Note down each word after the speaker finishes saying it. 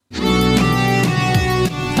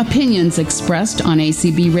opinions expressed on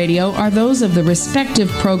ACB Radio are those of the respective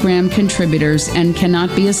program contributors and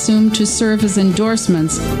cannot be assumed to serve as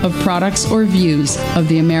endorsements of products or views of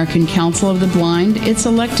the American Council of the Blind, its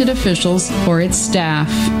elected officials, or its staff.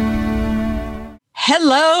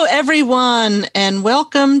 Hello, everyone, and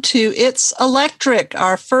welcome to It's Electric,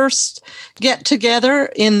 our first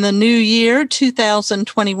get-together in the new year,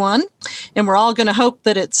 2021. And we're all going to hope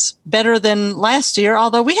that it's better than last year,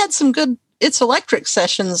 although we had some good It's Electric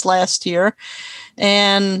sessions last year.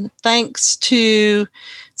 And thanks to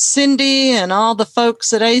Cindy and all the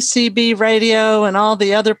folks at ACB Radio and all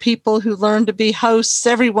the other people who learned to be hosts,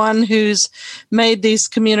 everyone who's made these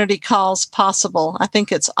community calls possible. I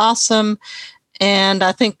think it's awesome. And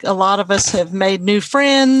I think a lot of us have made new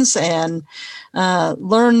friends and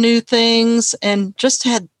learned new things and just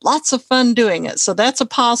had lots of fun doing it. So that's a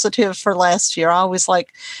positive for last year. I always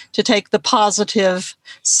like to take the positive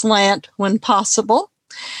slant when possible.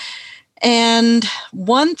 And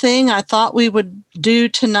one thing I thought we would do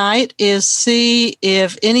tonight is see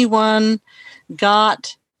if anyone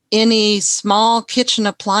got any small kitchen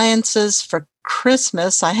appliances for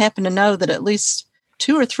Christmas. I happen to know that at least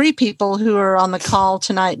 2 or 3 people who are on the call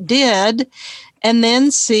tonight did, and then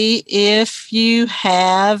see if you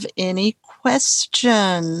have any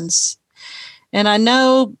questions. And I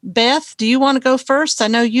know, Beth, do you want to go first? I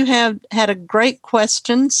know you have had a great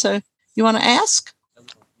question, so you want to ask?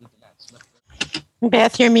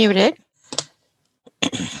 Beth, you're muted.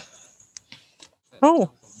 Oh.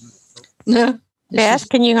 No. Beth,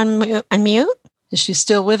 can you unmute? Is she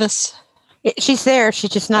still with us? She's there. She's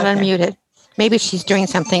just not unmuted. Maybe she's doing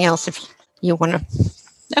something else if you want to.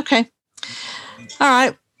 Okay. All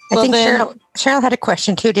right. I think Cheryl had a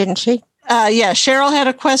question too, didn't she? Yeah, Cheryl had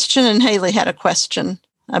a question and Haley had a question,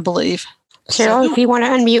 I believe. Cheryl, if you want to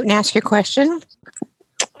unmute and ask your question.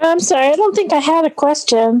 I'm sorry. I don't think I had a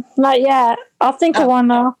question. Not yet. I'll think of one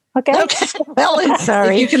though. Okay. Well,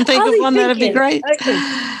 sorry. If you can think of one, that'd be great.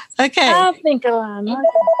 Okay. I'll think of one.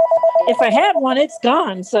 If I have one, it's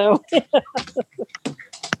gone. So.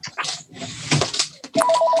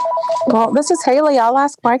 Well, this is Haley. I'll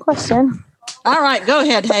ask my question. All right, go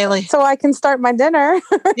ahead, Haley. So I can start my dinner.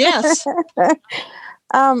 Yes.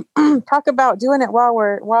 Talk about doing it while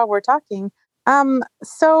we're talking.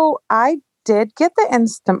 So I did get the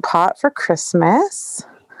Instant Pot for Christmas.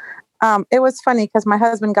 It was funny because my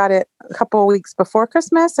husband got it a couple of weeks before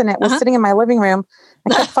Christmas, and it was sitting in my living room.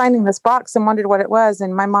 I kept finding this box and wondered what it was.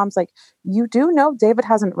 And my mom's like, "You do know David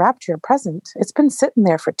hasn't wrapped your present. It's been sitting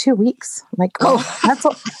there for 2 weeks." I'm like,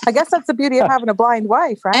 I guess that's the beauty of having a blind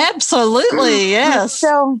wife, right? Absolutely, yes.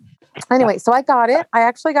 So anyway, so I got it. I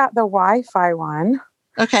actually got the Wi-Fi one.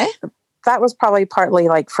 Okay. That was probably partly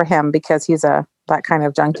like for him because he's that kind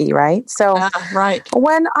of junkie, right? So right.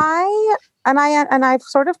 When I've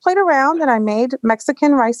sort of played around and I made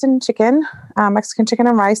Mexican chicken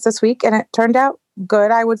and rice this week, and it turned out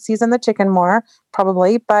good. I would season the chicken more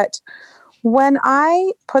probably, but when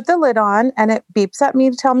I put the lid on and it beeps at me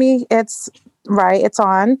to tell me it's right, it's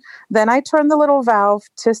on, then I turn the little valve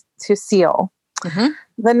to seal. Mm-hmm.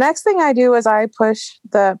 The next thing I do is I push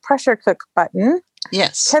the pressure cook button.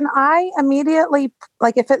 Yes. Can I immediately,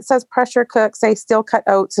 like if it says pressure cook, say steel cut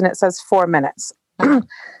oats, and it says 4 minutes,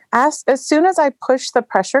 as soon as I push the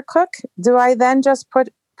pressure cook, do I then just put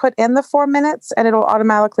in the 4 minutes and it'll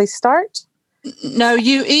automatically start? No,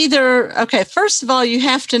 first of all, you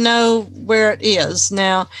have to know where it is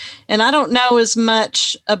now. And I don't know as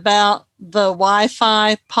much about the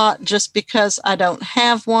Wi-Fi pot just because I don't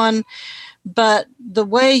have one. But the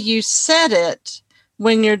way you set it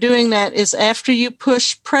when you're doing that is after you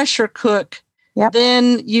push pressure cook,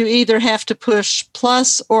 then you either have to push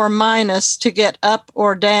plus or minus to get up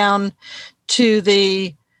or down to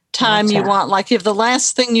the time you want. Like if the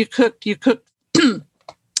last thing you cooked,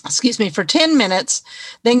 for 10 minutes,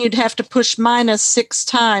 then you'd have to push minus 6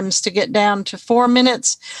 times to get down to 4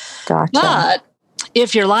 minutes. Gotcha. But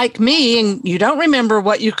if you're like me and you don't remember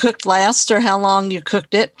what you cooked last or how long you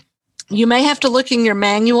cooked it, you may have to look in your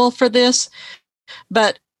manual for this,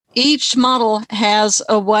 but each model has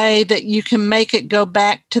a way that you can make it go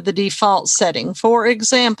back to the default setting. For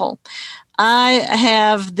example, I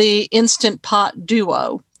have the Instant Pot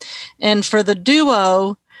Duo, and for the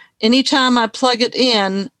Duo, anytime I plug it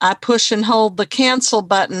in, I push and hold the cancel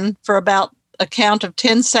button for about a count of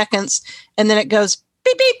 10 seconds, and then it goes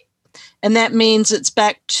beep, beep. And that means it's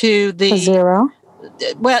back to the 0.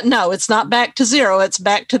 Well, no, it's not back to 0. It's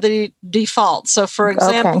back to the default. So, for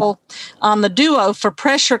example, on the Duo for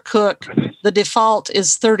pressure cook, the default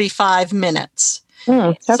is 35 minutes.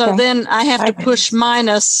 So then I have to push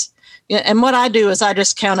minus, And what I do is I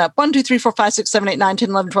just count up 1, 2, 3, 4, 5, 6, 7, 8, 9, 10,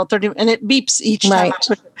 11, 12, 13, and it beeps each time I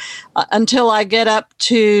cook it, until I get up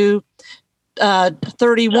to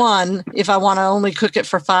 31 if I want to only cook it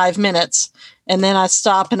for 5 minutes. And then I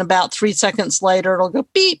stop, and about 3 seconds later, it'll go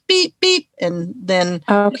beep, beep, beep, and then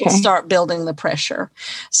it'll start building the pressure.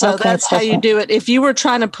 So that's how you do it. If you were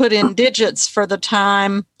trying to put in digits for the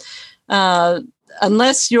time,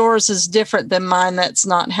 unless yours is different than mine, that's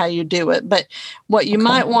not how you do it. But what you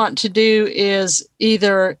might want to do is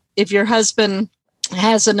either, if your husband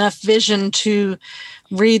has enough vision to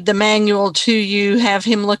read the manual to you, have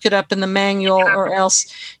him look it up in the manual, or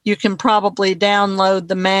else you can probably download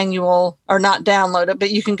the manual, or not download it,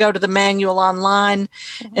 but you can go to the manual online.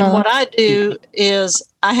 And what I do is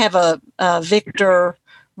I have a Victor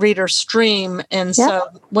Reader Stream. And so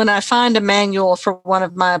when I find a manual for one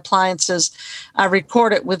of my appliances, I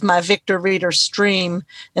record it with my Victor Reader Stream,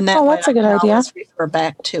 and that way that's a good idea. Refer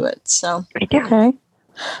back to it. So okay.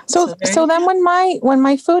 So then when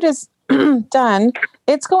my food is done,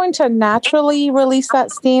 it's going to naturally release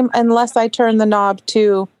that steam unless I turn the knob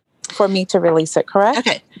for me to release it, correct?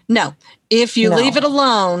 Okay. No. If you leave it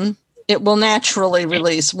alone, it will naturally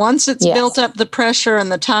release. Once it's built up the pressure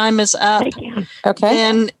and the time is up,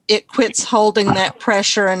 then it quits holding that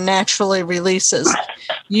pressure and naturally releases.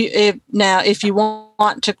 If you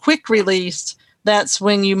want to quick release, that's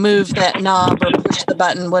when you move that knob or push the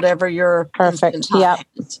button, whatever your perfect. Yeah.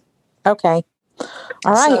 Okay.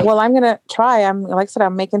 All right. So, well, I'm going to try. Like I said,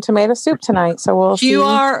 I'm making tomato soup tonight, so we'll see.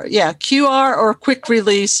 QR or quick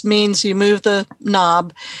release means you move the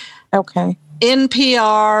knob. Okay.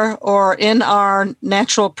 NPR or NR,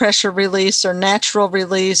 natural pressure release or natural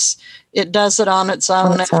release, it does it on its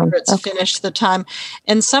own after it's finished the time.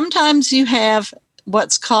 And sometimes you have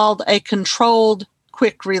what's called a controlled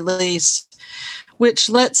quick release, which,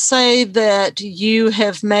 let's say that you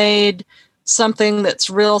have made something that's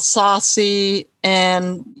real saucy,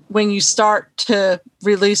 and when you start to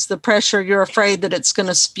release the pressure, you're afraid that it's going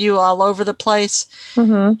to spew all over the place.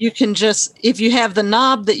 Mm-hmm. You can just, if you have the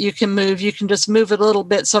knob that you can move, you can just move it a little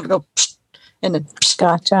bit so it'll go and then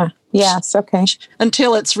gotcha. Yes, okay.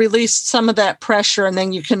 Until it's released some of that pressure, and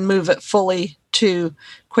then you can move it fully to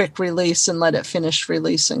quick release and let it finish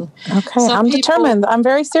releasing. Okay, I'm determined. I'm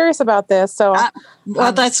very serious about this. So,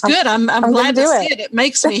 that's good. I'm glad to see it. It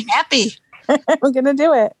makes me happy. I'm going to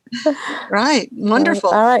do it. Right. Wonderful.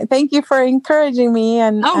 All right. Thank you for encouraging me.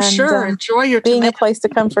 Sure. Enjoy your being a place to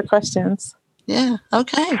come for questions. Yeah.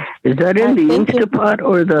 Okay. Is that in the Instapot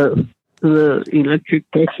or the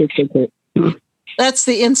electric pressure cooker? That's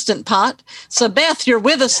the Instant Pot. So, Beth, you're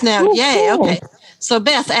with us now. Oh, yay. cool. Okay. So,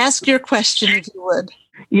 Beth, ask your question if you would.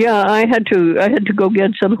 Yeah, I had to go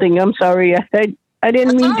get something. I'm sorry. I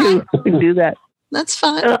didn't mean to do that. That's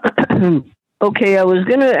fine. Okay, I was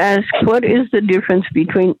going to ask, what is the difference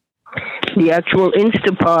between the actual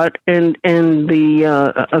Instapot and the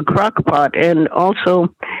a crock pot? And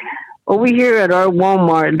also, over here at our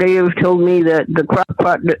Walmart, they have told me that the crock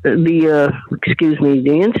pot, the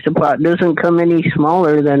Instapot doesn't come any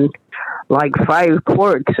smaller than like 5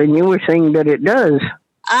 quarts, and you were saying that it does.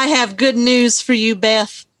 I have good news for you,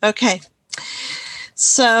 Beth. Okay.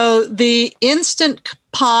 So the Instant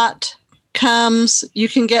Pot you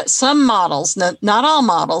can get some models, not all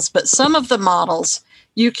models, but some of the models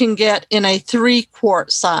you can get in a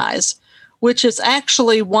 3-quart size, which is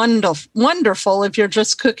actually wonderful if you're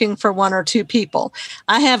just cooking for 1 or 2 people.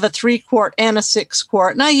 I have a 3-quart and a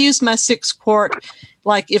 6-quart, and I use my 6-quart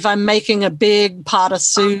like if I'm making a big pot of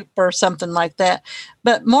soup or something like that.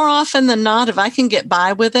 But more often than not, if I can get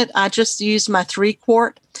by with it, I just use my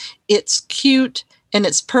 3-quart. It's cute. And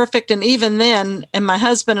it's perfect. And even then, and my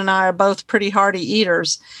husband and I are both pretty hearty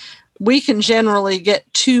eaters, we can generally get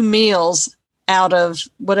 2 meals out of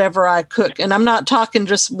whatever I cook. And I'm not talking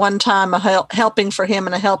just one time a helping for him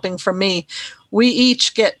and a helping for me. We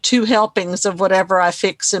each get 2 helpings of whatever I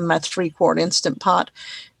fix in my 3-quart Instant Pot,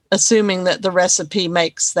 assuming that the recipe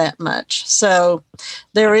makes that much. So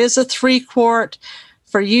there is a 3-quart.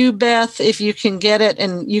 For you, Beth, if you can get it,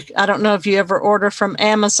 and I don't know if you ever order from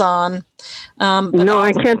Amazon. No,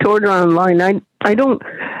 I can't order online.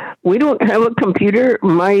 We don't have a computer.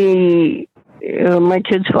 My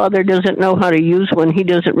kid's father doesn't know how to use one. He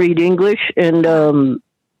doesn't read English, and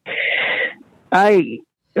I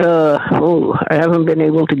haven't been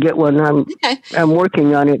able to get one. I'm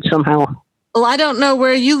working on it somehow. Well, I don't know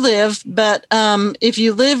where you live, but if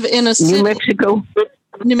you live in a city,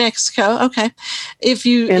 New Mexico, okay. I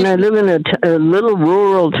live in a little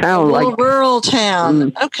rural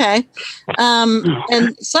town. Okay.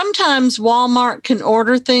 And sometimes Walmart can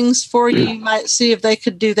order things for you. You might see if they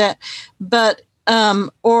could do that. But,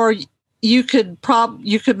 or you could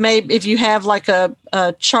maybe, if you have like a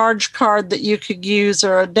charge card that you could use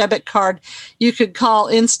or a debit card, you could call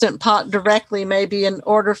Instant Pot directly, maybe, and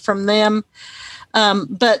order from them.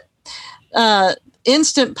 But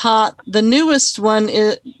Instant Pot, the newest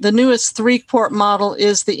 3-quart model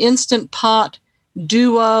is the Instant Pot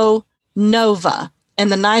Duo Nova.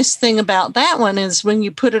 And the nice thing about that one is when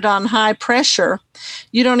you put it on high pressure,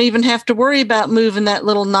 you don't even have to worry about moving that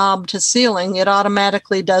little knob to sealing. It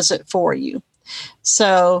automatically does it for you.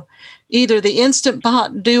 So either the Instant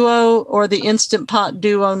Pot Duo or the Instant Pot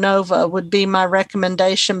Duo Nova would be my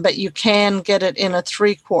recommendation, but you can get it in a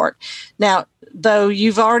 3-quart. Now, though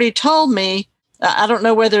you've already told me, I don't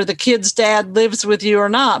know whether the kid's dad lives with you or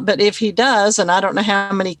not, but if he does, and I don't know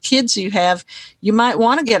how many kids you have, you might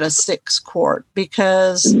want to get a 6-quart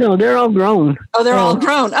because... No, they're all grown. Oh, they're all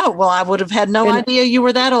grown. Oh, well, I would have had no idea you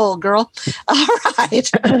were that old, girl. All right.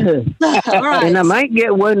 All right. And I might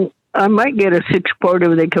get one. I might get a 6-quart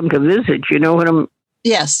if they come to visit. You know what I'm...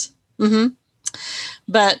 Yes. Mm-hmm.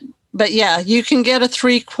 But yeah, you can get a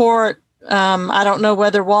 3-quart. I don't know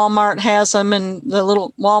whether Walmart has them, and the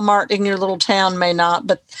little Walmart in your little town may not,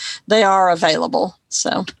 but they are available.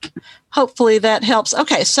 So hopefully that helps.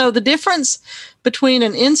 Okay, so the difference between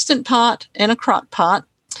an Instant Pot and a crock pot.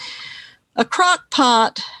 A crock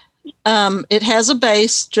pot, it has a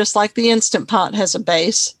base, just like the Instant Pot has a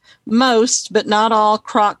base. Most, but not all,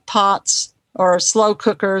 crock pots or slow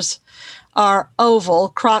cookers are oval.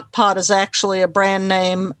 Crock pot is actually a brand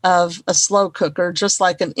name of a slow cooker, just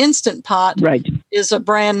like an Instant Pot is a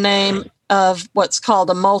brand name of what's called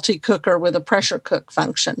a multi-cooker with a pressure cook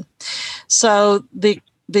function. So the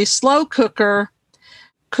slow cooker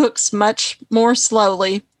cooks much more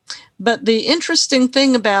slowly, but the interesting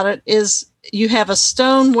thing about it is you have a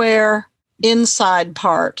stoneware inside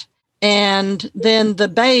part, and then the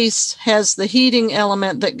base has the heating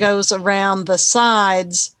element that goes around the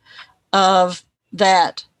sides of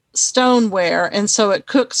that stoneware, and so it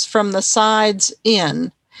cooks from the sides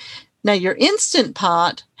in. Now, your Instant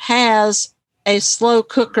Pot has a slow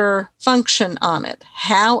cooker function on it.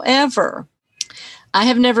 However, I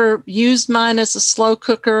have never used mine as a slow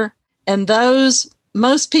cooker, and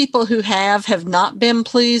most people who have not been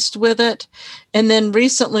pleased with it. And then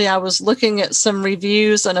recently I was looking at some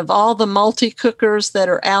reviews, and of all the multi-cookers that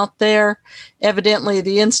are out there, evidently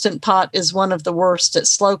the Instant Pot is one of the worst at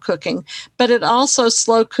slow cooking. But it also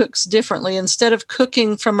slow cooks differently. Instead of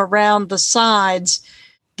cooking from around the sides,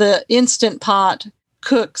 the Instant Pot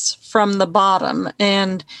cooks from the bottom.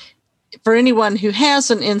 And for anyone who has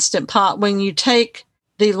an Instant Pot, when you take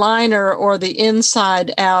the liner or the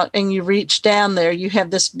inside out and you reach down there, you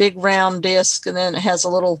have this big round disc, and then it has a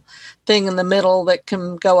little thing in the middle that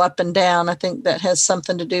can go up and down. I think that has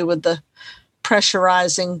something to do with the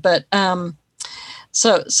pressurizing, but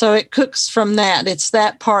so it cooks from that. It's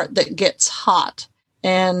that part that gets hot,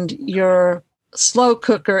 and your slow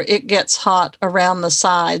cooker, it gets hot around the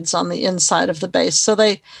sides on the inside of the base. So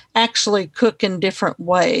they actually cook in different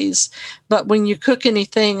ways. But when you cook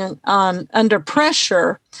anything under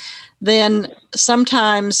pressure, then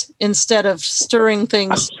sometimes instead of stirring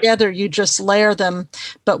things together, you just layer them.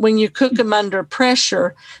 But when you cook them under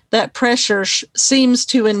pressure, that pressure seems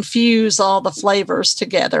to infuse all the flavors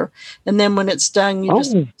together. And then when it's done, you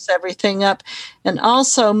just mix everything up. And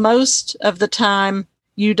also, most of the time,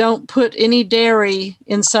 you don't put any dairy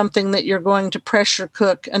in something that you're going to pressure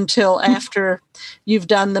cook until after you've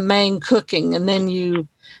done the main cooking. And then you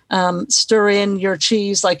stir in your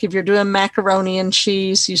cheese. Like if you're doing macaroni and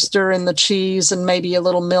cheese, you stir in the cheese and maybe a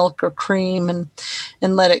little milk or cream and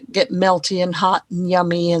let it get melty and hot and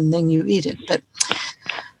yummy, and then you eat it. But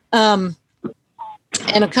and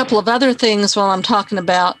a couple of other things while I'm talking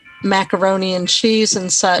about macaroni and cheese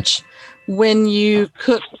and such. When you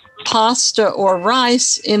cook pasta or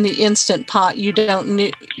rice in the Instant Pot, you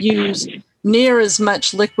don't use near as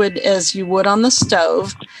much liquid as you would on the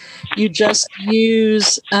stove. You just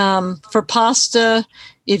use, for pasta,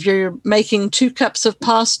 if you're making 2 cups of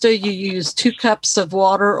pasta, you use 2 cups of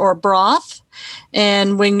water or broth.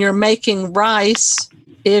 And when you're making rice,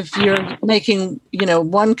 if you're making,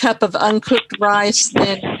 1 cup of uncooked rice,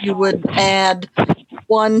 then you would add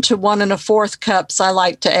 1 to 1 1/4 cups. I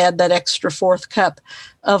like to add that extra 4th cup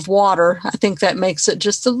of water. I think that makes it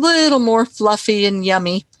just a little more fluffy and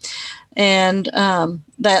yummy. And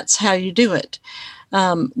that's how you do it.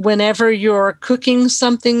 Whenever you're cooking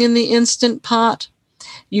something in the Instant Pot,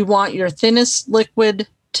 you want your thinnest liquid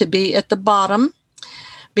to be at the bottom,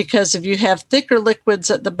 because if you have thicker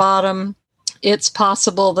liquids at the bottom, it's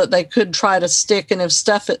possible that they could try to stick. And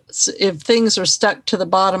if things are stuck to the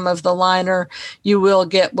bottom of the liner, you will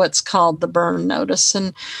get what's called the burn notice.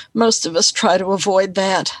 And most of us try to avoid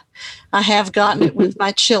that. I have gotten it with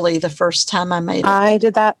my chili the first time I made it. I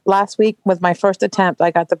did that last week with my first attempt.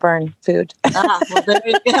 I got the burn food. Well, there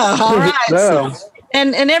you go. All right. So,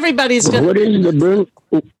 and everybody's going. What is the burn?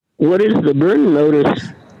 What is the burn notice?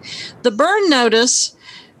 The burn notice,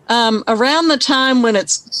 around the time when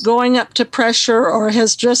it's going up to pressure or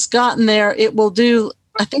has just gotten there, it will do,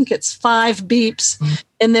 I think it's 5 beeps,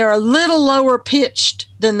 and they're a little lower pitched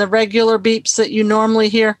than the regular beeps that you normally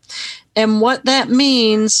hear. And what that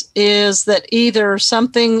means is that either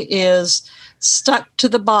something is stuck to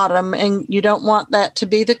the bottom, and you don't want that to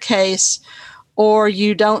be the case, or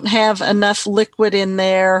you don't have enough liquid in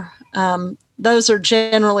there. Those are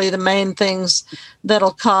generally the main things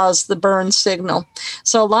that'll cause the burn signal.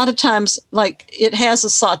 So a lot of times, like, it has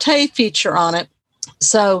a saute feature on it.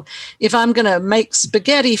 So if I'm going to make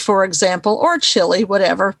spaghetti, for example, or chili,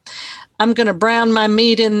 whatever, I'm going to brown my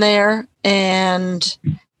meat in there, and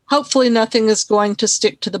hopefully nothing is going to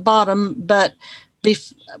stick to the bottom. But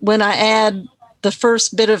when I add the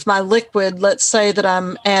first bit of my liquid, let's say that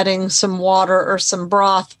I'm adding some water or some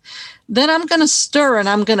broth, then I'm going to stir, and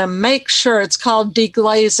I'm going to make sure, it's called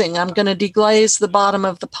deglazing. I'm going to deglaze the bottom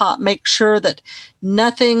of the pot, make sure that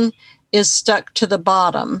nothing is stuck to the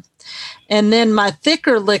bottom. And then my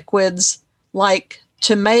thicker liquids, like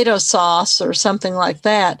tomato sauce or something like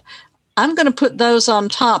that, I'm going to put those on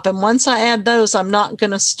top. And once I add those, I'm not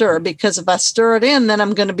going to stir, because if I stir it in, then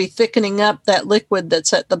I'm going to be thickening up that liquid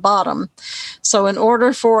that's at the bottom. So in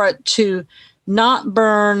order for it to not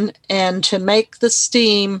burn and to make the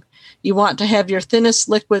steam, you want to have your thinnest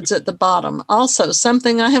liquids at the bottom. Also,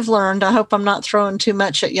 something I have learned, I hope I'm not throwing too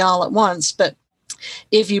much at y'all at once, but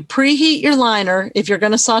if you preheat your liner, if you're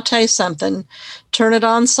going to saute something, turn it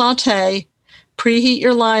on saute, preheat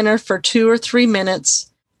your liner for 2 or 3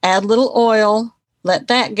 minutes, add a little oil, let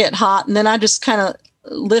that get hot, and then I just kind of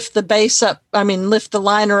lift the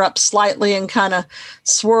liner up slightly and kind of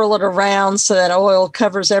swirl it around so that oil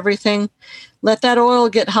covers everything. Let that oil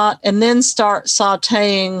get hot, and then start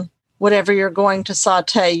sauteing whatever you're going to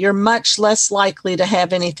saute. You're much less likely to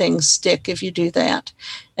have anything stick if you do that.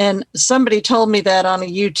 And somebody told me that on a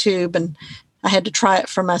YouTube, and I had to try it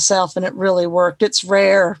for myself, and it really worked. It's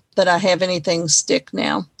rare that I have anything stick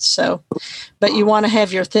now. So, but you want to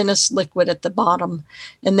have your thinnest liquid at the bottom.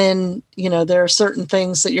 And then, there are certain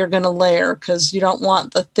things that you're going to layer, because you don't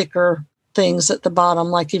want the thicker things at the bottom.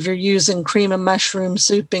 Like if you're using cream of mushroom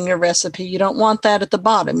soup in your recipe, you don't want that at the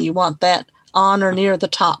bottom. You want that on or near the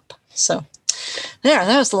top. So that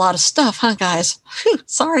was a lot of stuff, huh, guys? Whew,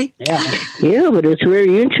 sorry. Yeah, but it's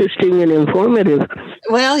very interesting and informative.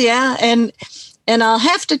 Well, yeah, and I'll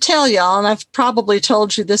have to tell y'all, and I've probably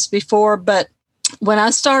told you this before, but when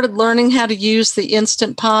I started learning how to use the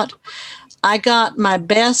Instant Pot, I got my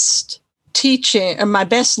best teaching, or my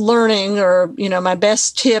best learning, or my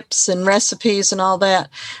best tips and recipes and all that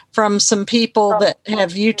from some people that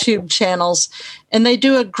have YouTube channels, and they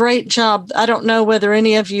do a great job. I don't know whether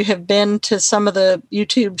any of you have been to some of the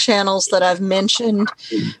YouTube channels that I've mentioned,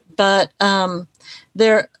 but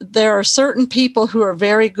there are certain people who are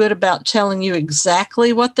very good about telling you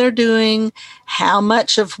exactly what they're doing, how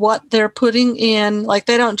much of what they're putting in. Like,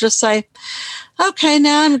 they don't just say, okay,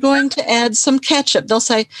 now I'm going to add some ketchup. They'll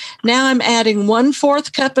say, now I'm adding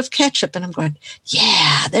 1/4 cup of ketchup. And I'm going,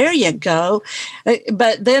 yeah, there you go.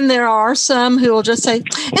 But then there are some who will just say, and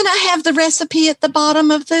I have the recipe at the bottom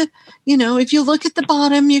of the, if you look at the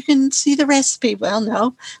bottom, you can see the recipe. Well,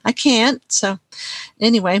 no, I can't. So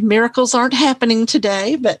anyway, miracles aren't happening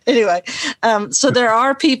today. But anyway, so there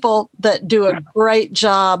are people that do a great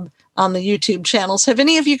job on the YouTube channels. Have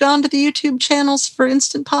any of you gone to the YouTube channels for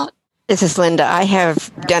Instant Pot? This is Linda. I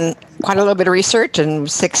have done quite a little bit of research,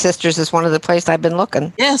 and Six Sisters is one of the places I've been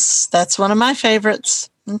looking. Yes, that's one of my favorites.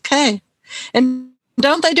 Okay. And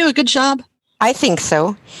don't they do a good job? I think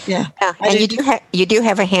so. Yeah. And you do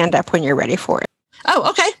have a hand up when you're ready for it. Oh,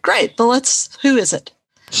 okay, great. Well, who is it?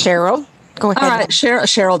 Cheryl, go ahead. All right,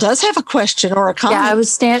 Cheryl does have a question or a comment. Yeah,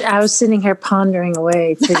 I was sitting here pondering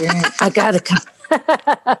away, figuring I got to come.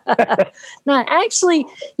 No, actually,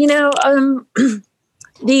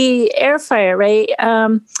 the air fryer, right?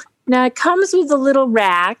 Now it comes with a little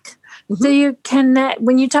rack. Mm-hmm. So you can,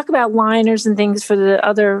 when you talk about liners and things for the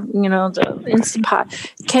other, the Instant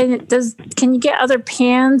Pot, can you get other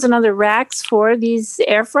pans and other racks for these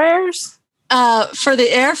air fryers? For the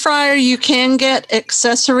air fryer, you can get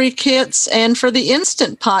accessory kits, and for the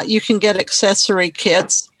Instant Pot, you can get accessory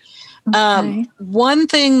kits. One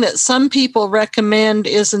thing that some people recommend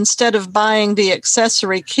is, instead of buying the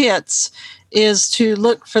accessory kits, is to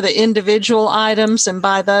look for the individual items and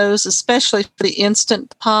buy those, especially for the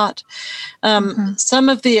Instant Pot. Some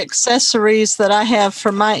of the accessories that I have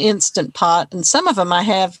for my Instant Pot, and some of them I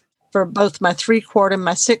have for both my 3-quart and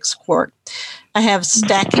my 6-quart, I have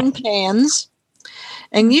stacking pans.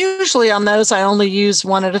 And usually on those, I only use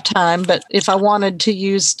one at a time. But if I wanted to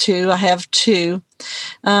use 2, I have 2.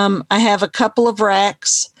 I have a couple of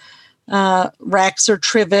racks. Racks or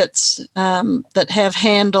trivets that have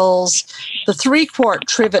handles. The 3-quart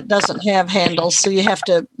trivet doesn't have handles, so you have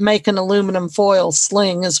to make an aluminum foil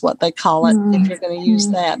sling, is what they call it, if you're going to use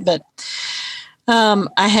that. But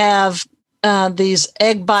I have these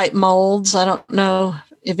egg bite molds. I don't know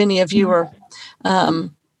if any of you are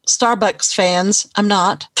Starbucks fans. I'm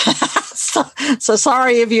not. so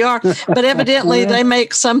sorry if you are. But evidently they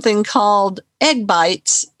make something called egg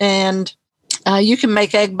bites, and you can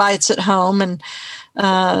make egg bites at home.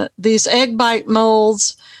 And these egg bite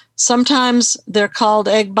molds, sometimes they're called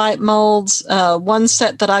egg bite molds. One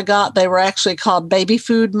set that I got, they were actually called baby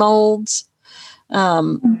food molds.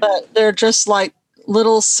 But they're just like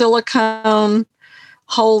little silicone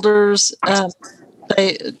holders.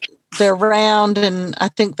 They're round, and I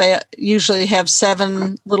think they usually have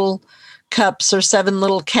 7 little cups or 7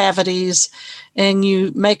 little cavities. And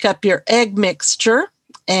you make up your egg mixture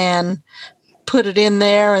and put it in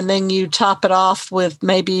there, and then you top it off with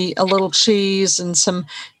maybe a little cheese and some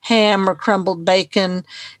ham or crumbled bacon.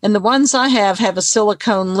 And the ones I have a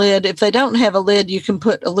silicone lid. If they don't have a lid, you can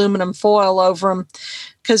put aluminum foil over them,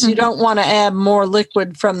 because you don't want to add more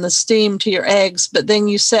liquid from the steam to your eggs. But then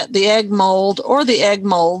you set the egg mold or the egg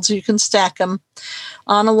molds, you can stack them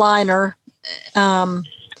on a liner,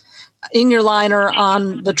 in your liner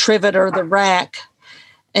on the trivet or the rack.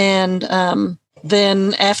 And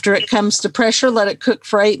then after it comes to pressure, let it cook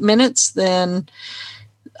for 8 minutes. Then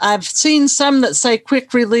I've seen some that say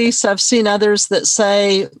quick release. I've seen others that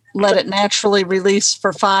say let it naturally release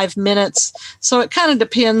for 5 minutes. So it kind of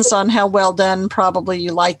depends on how well done probably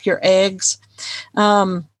you like your eggs.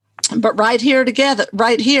 But right here,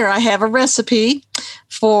 I have a recipe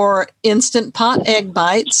for Instant Pot egg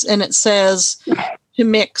bites, and it says to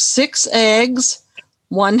mix 6 eggs,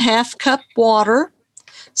 1/2 cup water,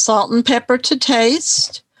 salt and pepper to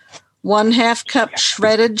taste, 1/2 cup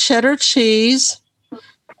shredded cheddar cheese.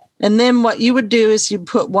 And then what you would do is you'd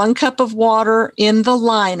put 1 cup of water in the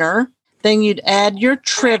liner. Then you'd add your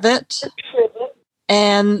trivet.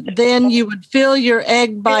 And then you would fill your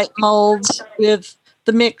egg bite molds with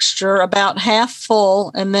the mixture about half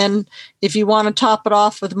full. And then if you want to top it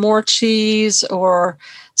off with more cheese or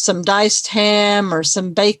some diced ham or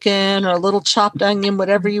some bacon or a little chopped onion,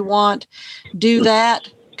 whatever you want, do that.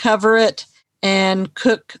 Cover it and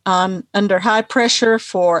cook on under high pressure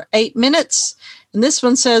for 8 minutes. And this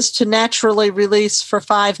one says to naturally release for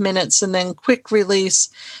 5 minutes and then quick release.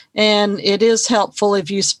 And it is helpful if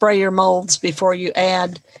you spray your molds before you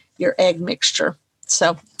add your egg mixture.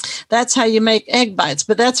 So that's how you make egg bites.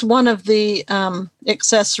 But that's one of the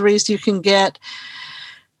accessories you can get.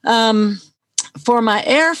 For my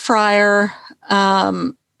air fryer,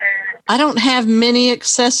 I don't have many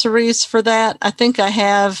accessories for that. I think I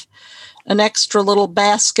have an extra little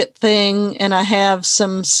basket thing, and I have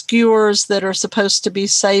some skewers that are supposed to be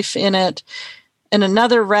safe in it, and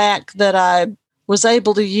another rack that I was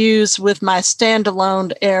able to use with my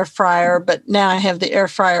standalone air fryer, but now I have the air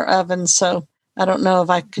fryer oven, so I don't know if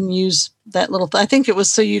I can use that little I think it was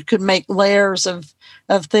so you could make layers of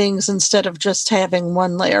things instead of just having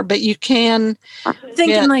one layer. But you can. I'm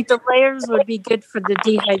thinking like the layers would be good for the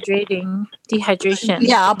dehydration.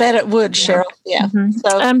 Yeah, I'll bet it would, Cheryl. Yeah. Mm-hmm.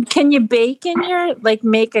 So, can you bake in your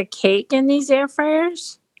make a cake in these air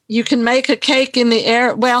fryers? You can make a cake in the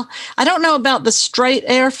air. Well, I don't know about the straight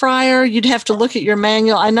air fryer. You'd have to look at your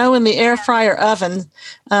manual. I know in the air fryer oven.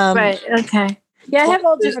 Right. Okay. Yeah, I have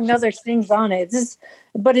all different other things on it.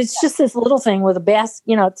 But it's just this little thing with a basket.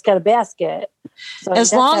 It's got a basket. So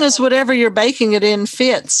as long as whatever you're baking it in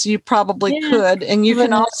fits, you probably could. And you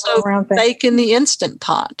can also bake in the Instant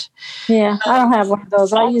Pot. Yeah, I don't have one of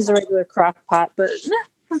those. I use a regular crock pot, but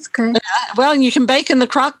that's okay. Well, you can bake in the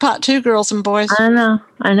crock pot too, girls and boys. I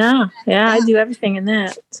know. Yeah, I do everything in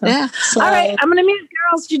that. So. Yeah. So. All right, I'm going to mute,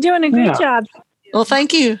 girls. You're doing a great job. Well,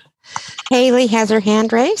 thank you. Haley has her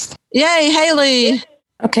hand raised. Yay, Haley.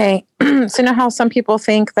 Okay. So you know how some people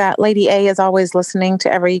think that Lady A is always listening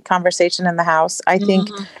to every conversation in the house? I think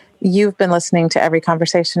you've been listening to every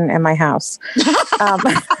conversation in my house.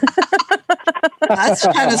 That's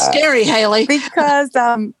kind of scary, Haley. Because,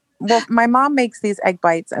 my mom makes these egg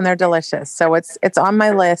bites and they're delicious. So it's on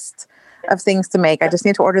my list. of things to make. I just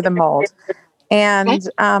need to order the mold. And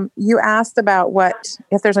you asked about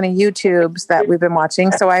if there's any YouTubes that we've been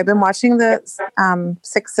watching. So I've been watching the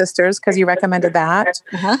Six Sisters because you recommended that.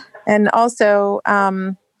 Uh-huh. And also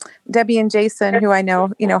Debbie and Jason, who I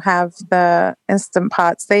know, have the Instant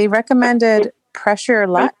Pots, they recommended Pressure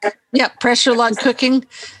Luck. Yeah, Pressure Luck Cooking.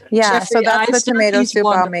 Yeah, Jeffrey so that's Eisner, the tomato he's soup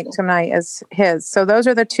wonderful. I'll make tonight is his. So those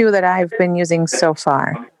are the two that I've been using so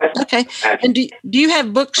far. Okay. And do you have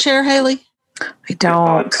Bookshare, Haley? I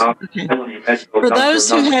don't. For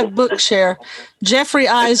those who have Bookshare, Jeffrey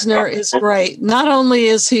Eisner is great. Not only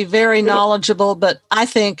is he very knowledgeable, but I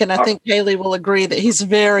think Haley will agree that he's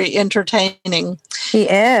very entertaining. He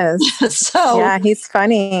is. So yeah, he's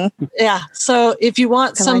funny. Yeah. So if you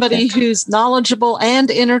want somebody it. who's knowledgeable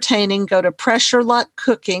and entertaining, go to Pressure Luck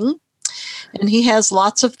Cooking. And he has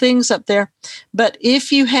lots of things up there. But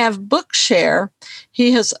if you have Bookshare,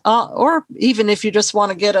 he has, or even if you just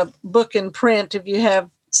want to get a book in print, if you have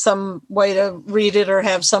some way to read it or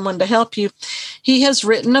have someone to help you, he has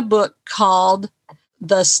written a book called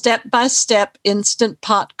The Step-by-Step Instant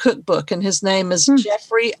Pot Cookbook. And his name is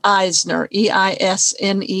Jeffrey Eisner,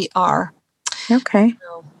 Eisner. Okay.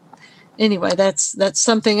 So, anyway, that's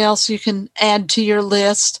something else you can add to your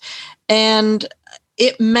list. And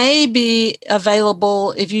it may be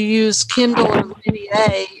available if you use Kindle or Linear.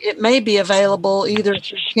 It may be available either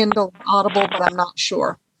through Kindle or Audible, but I'm not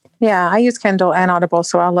sure. Yeah, I use Kindle and Audible,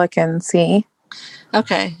 so I'll look and see.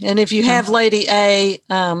 Okay. And if you have Lady A,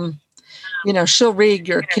 she'll read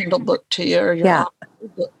your Kindle book to you or your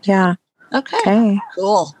Audible book. Yeah. Okay.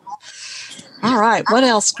 Cool. All right. What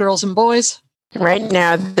else, girls and boys? Right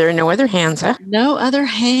now, there are no other hands, huh? No other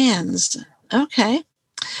hands. Okay.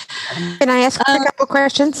 Can I ask a couple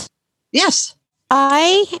questions? Yes.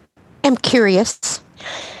 I am curious.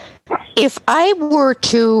 If I were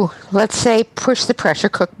to, let's say, push the pressure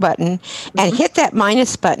cook button and hit that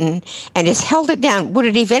minus button and just held it down, would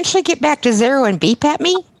it eventually get back to zero and beep at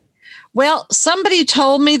me? Well, somebody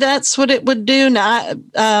told me that's what it would do. Now,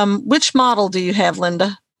 which model do you have,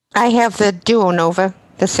 Linda? I have the Duo Nova,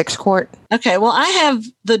 the 6-quart. Okay, well, I have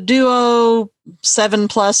the Duo 7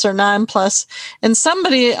 Plus or 9 Plus, and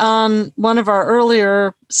somebody on one of our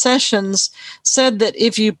earlier sessions said that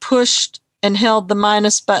if you pushed and held the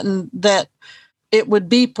minus button, that it would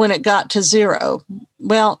beep when it got to zero.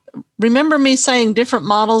 Well, remember me saying different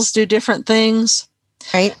models do different things?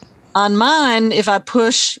 Right. On mine, if I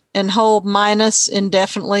push and hold minus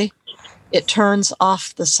indefinitely, it turns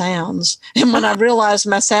off the sounds. And when I realized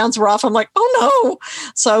my sounds were off, I'm like, oh no.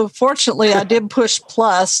 So fortunately, I did push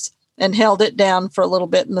plus and held it down for a little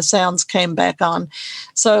bit and the sounds came back on.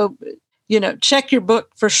 So, check your book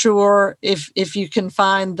for sure if you can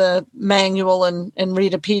find the manual and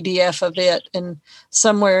read a PDF of it. And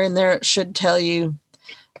somewhere in there, it should tell you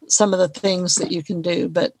some of the things that you can do.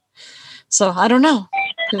 But so I don't know,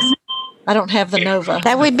 because I don't have the Nova.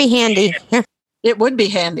 That would be handy. It would be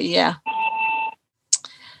handy, yeah.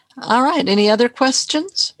 All right. Any other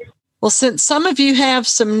questions? Well, since some of you have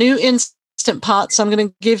some new Instant Pots, I'm going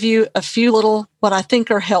to give you a few little, what I think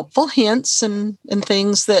are helpful hints and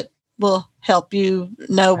things that will help you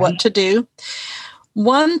know what to do.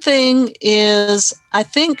 One thing is, I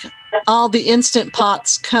think all the Instant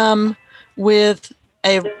Pots come with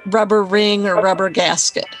a rubber ring or rubber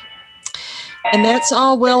gasket. And that's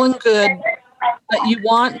all well and good, but you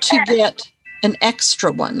want to get an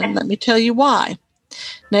extra one. And let me tell you why.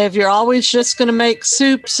 Now, if you're always just going to make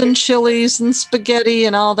soups and chilies and spaghetti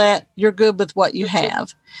and all that, you're good with what you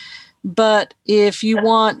have. But if you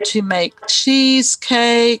want to make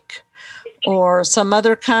cheesecake or some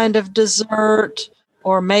other kind of dessert,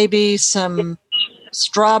 or maybe some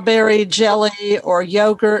strawberry jelly or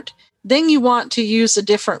yogurt, then you want to use a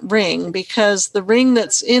different ring, because the ring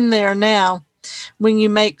that's in there now, when you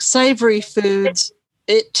make savory foods,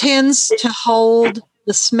 it tends to hold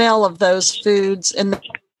the smell of those foods, and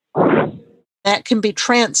that can be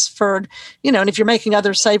transferred, and if you're making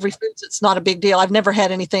other savory foods, it's not a big deal. I've never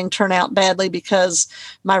had anything turn out badly because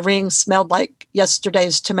my ring smelled like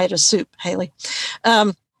yesterday's tomato soup, Haley.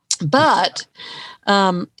 But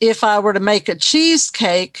if I were to make a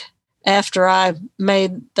cheesecake after I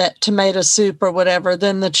made that tomato soup or whatever,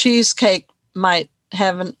 then the cheesecake might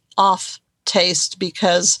have an off taste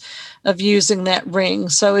because of using that ring.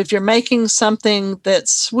 So if you're making something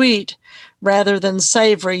that's sweet rather than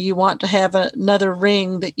savory, you want to have another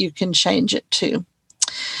ring that you can change it to.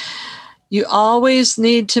 You always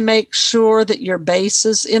need to make sure that your base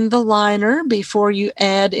is in the liner before you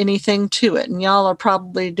add anything to it. And y'all are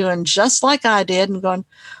probably doing just like I did and going,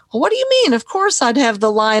 well, what do you mean? Of course I'd have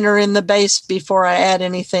the liner in the base before I add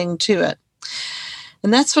anything to it.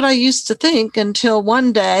 And that's what I used to think until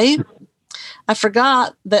one day I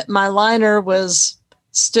forgot that my liner was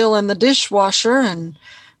still in the dishwasher, and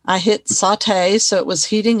I hit saute, so it was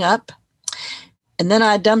heating up. And then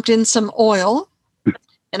I dumped in some oil,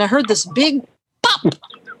 and I heard this big pop.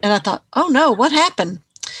 And I thought, oh no, what happened?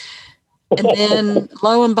 And then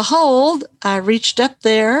lo and behold, I reached up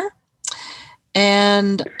there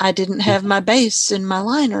and I didn't have my base in my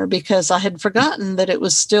liner because I had forgotten that it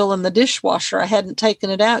was still in the dishwasher. I hadn't taken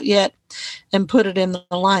it out yet and put it in the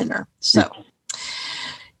liner. So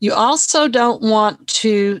you also don't want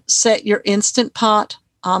to set your Instant Pot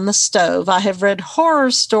on the stove. I have read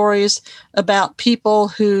horror stories about people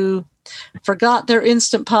who forgot their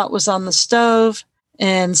Instant Pot was on the stove,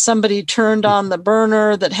 and somebody turned on the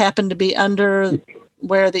burner that happened to be under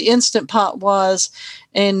where the Instant Pot was.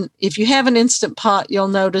 And if you have an Instant Pot, you'll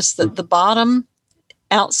notice that the bottom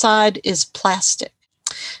outside is plastic.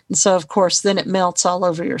 And so, of course, then it melts all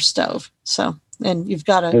over your stove. So, and you've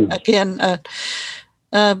got, an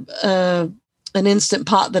Instant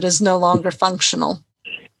Pot that is no longer functional.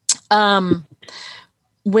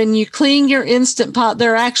 When you clean your Instant Pot,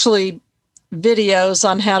 there are actually videos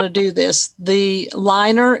on how to do this. The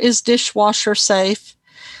liner is dishwasher safe.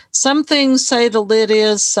 Some things say the lid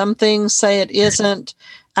is, some things say it isn't.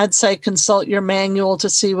 I'd say consult your manual to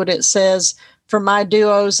see what it says. For my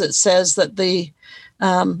Duos, it says that the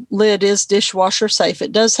lid is dishwasher safe.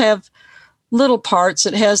 It does have little parts.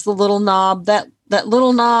 It has the little knob. That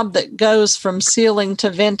little knob that goes from sealing to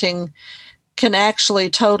venting can actually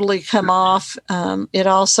totally come off. It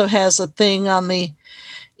also has a thing on the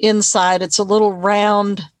inside. It's a little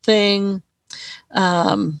round thing.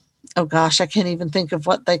 Oh gosh, I can't even think of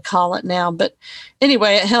what they call it now. But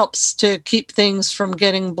anyway, it helps to keep things from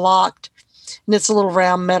getting blocked. And it's a little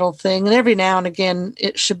round metal thing. And every now and again,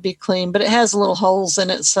 it should be clean, but it has little holes in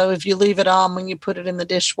it. So if you leave it on when you put it in the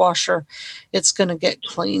dishwasher, it's going to get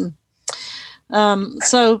clean.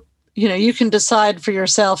 So, you can decide for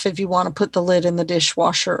yourself if you want to put the lid in the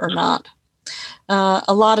dishwasher or not.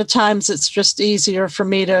 A lot of times it's just easier for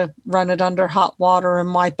me to run it under hot water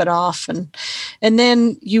and wipe it off. And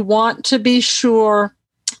then you want to be sure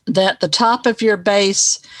that the top of your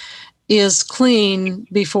base is clean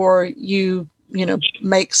before you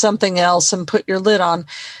make something else and put your lid on.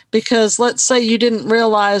 Because let's say you didn't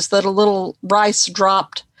realize that a little rice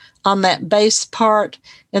dropped on that base part,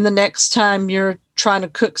 and the next time you're trying to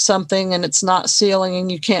cook something and it's not sealing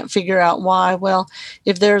and you can't figure out why. Well,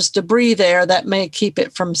 if there's debris there, that may keep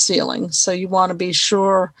it from sealing. So you want to be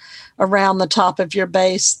sure around the top of your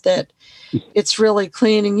base that it's really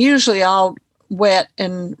clean. And usually I'll wet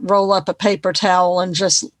and roll up a paper towel and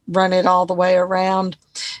just run it all the way around.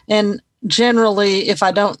 And generally, if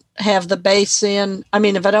I don't have the base if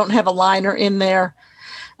I don't have a liner in there,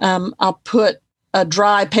 I'll put a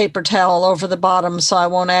dry paper towel over the bottom so I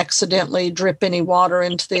won't accidentally drip any water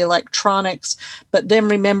into the electronics. But then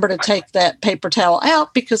remember to take that paper towel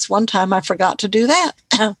out, because one time I forgot to do that.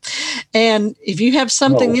 And if you have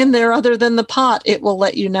something in there other than the pot, it will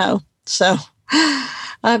let you know. So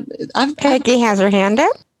Peggy has her hand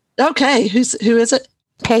up. Okay, who is it?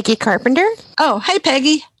 Peggy Carpenter. Oh, hey,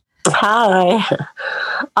 Peggy. Hi.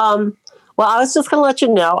 Well, I was just going to let you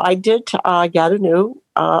know, I did get a new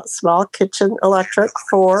small kitchen electric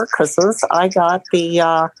for Christmas. I got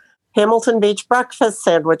the Hamilton Beach breakfast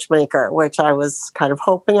sandwich maker, which I was kind of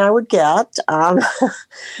hoping I would get.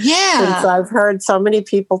 Yeah. Since I've heard so many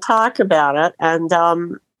people talk about it. And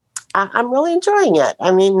I'm really enjoying it.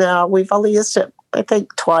 I mean, we've only used it, I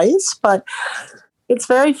think, twice, but it's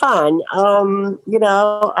very fun.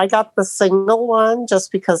 I got the single one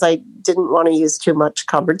just because I didn't want to use too much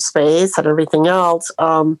cupboard space and everything else.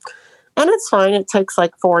 And it's fine. It takes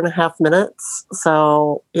like 4.5 minutes.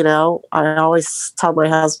 So, I always tell my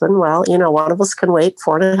husband, well, one of us can wait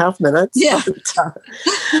 4.5 minutes. Yeah.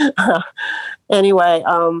 But, anyway,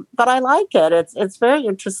 but I like it. It's very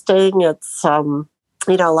interesting. It's,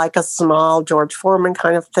 like a small George Foreman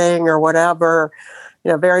kind of thing or whatever.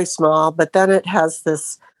 Very small, but then it has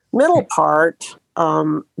this middle part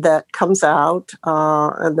that comes out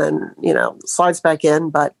and then, slides back in,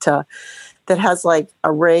 but that has like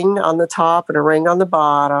a ring on the top and a ring on the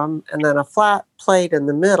bottom and then a flat plate in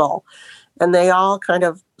the middle. And they all kind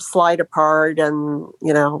of slide apart and,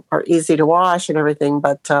 are easy to wash and everything.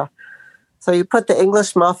 But so you put the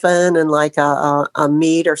English muffin and like a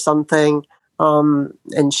meat or something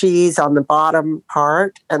and cheese on the bottom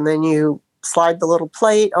part, and then you slide the little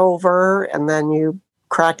plate over, and then you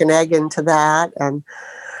crack an egg into that and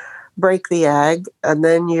break the egg. And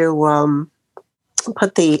then you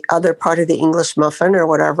put the other part of the English muffin or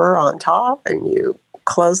whatever on top, and you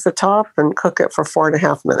close the top and cook it for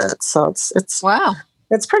 4.5 minutes. So it's Wow.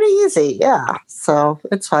 It's pretty easy. Yeah. So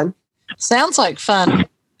it's fun. Sounds like fun.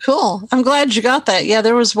 Cool. I'm glad you got that. Yeah,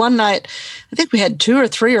 there was one night, I think we had 2 or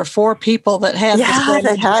 3 or 4 people that had Yeah, the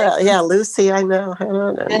they had it. Yeah, Lucy, I know.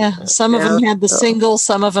 Yeah, some of them had the single,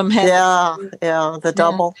 some of them had the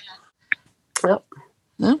double. Yep.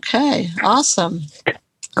 Okay, awesome.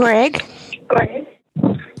 Greg?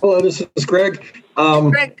 Hello, this is Greg.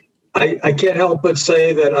 Greg. I can't help but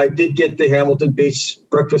say that I did get the Hamilton Beach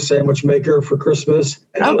breakfast sandwich maker for Christmas,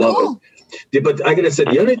 and I love cool. it. But I got to say,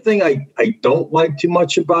 the only thing I don't like too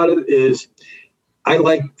much about it is I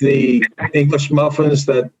like the English muffins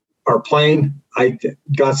that are plain. I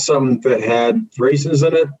got some that had raisins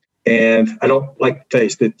in it, and I don't like the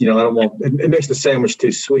taste. I don't want it makes the sandwich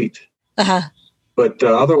too sweet. Uh-huh. But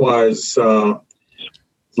otherwise,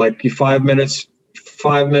 like 5 minutes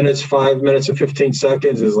and 15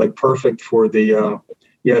 seconds is like perfect for the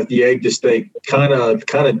egg to stay kind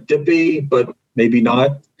of dippy, but maybe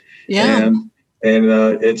not. Yeah. And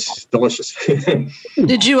it's delicious.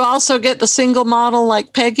 Did you also get the single model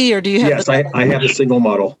like Peggy, or do you have? Yes, I have a single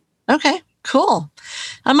model. Okay, cool.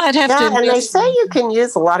 I might have to. And they say you can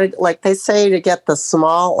use a lot of, like they say, to get the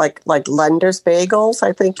small, like Lender's bagels.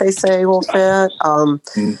 I think they say will fit,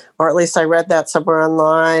 or at least I read that somewhere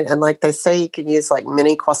online. And like they say, you can use like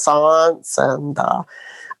mini croissants. And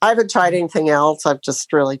I haven't tried anything else. I've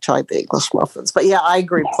just really tried the English muffins. But yeah, I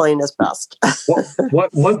agree, plain is best.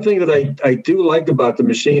 One thing that I do like about the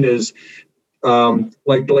machine is,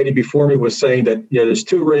 like the lady before me was saying, that there's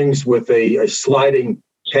 2 rings with a sliding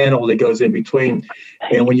panel that goes in between,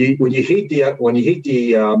 and when you heat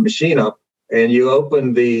the machine up and you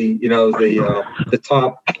open the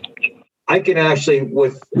top, I can actually,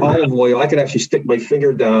 with olive oil, I can actually stick my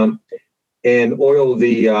finger down and oil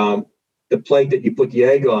the plate that you put the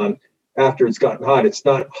egg on after it's gotten hot. It's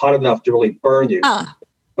not hot enough to really burn you,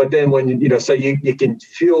 but then when so you can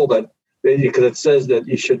feel that, because it says that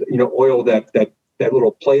you should oil that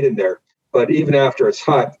little plate in there. But even after it's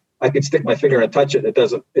hot, I can stick my finger and touch it. It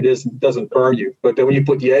doesn't burn you. But then when you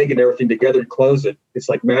put the egg and everything together and close it, it's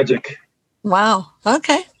like magic. Wow.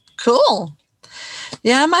 Okay. Cool.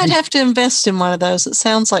 Yeah, I might have to invest in one of those. It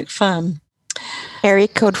sounds like fun. Area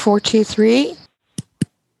code 423.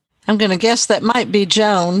 I'm going to guess that might be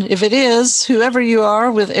Joan. If it is, whoever you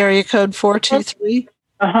are with area code 423.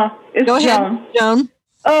 It's Go ahead, Joan.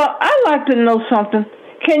 I'd like to know something.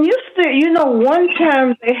 Can you still, one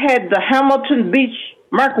time they had the Hamilton Beach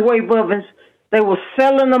microwave ovens. They were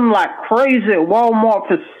selling them like crazy at Walmart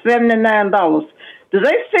for $79. Do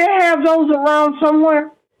they still have those around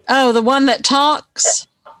somewhere? Oh, the one that talks?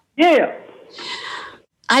 Yeah.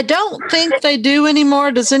 I don't think they do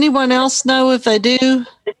anymore. Does anyone else know if they do?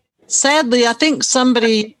 Sadly, I think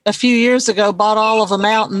somebody a few years ago bought all of them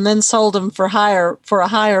out and then sold them for a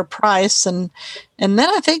higher price. And then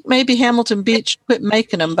I think maybe Hamilton Beach quit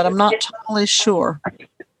making them, but I'm not totally sure.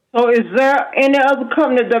 So is there any other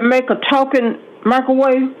company that make a talking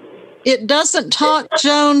microwave? It doesn't talk,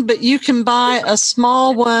 Joan, but you can buy a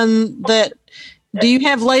small one that, do you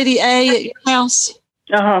have Lady A at your house?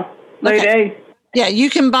 Lady A. Yeah, you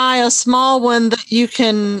can buy a small one that you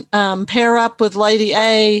can pair up with Lady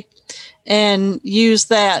A and use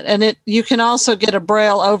that. And you can also get a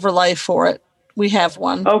Braille overlay for it. We have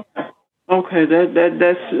one. Okay.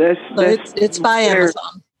 It's by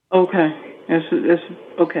Amazon. Okay. It's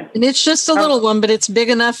okay. And it's just a little one, but it's big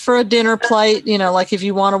enough for a dinner plate, like if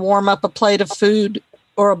you want to warm up a plate of food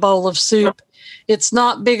or a bowl of soup. It's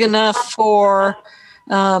not big enough for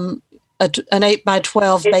an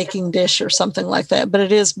 8x12 baking dish or something like that, but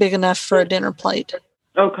it is big enough for a dinner plate.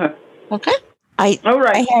 Okay.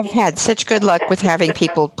 I have had such good luck with having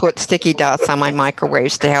people put sticky dots on my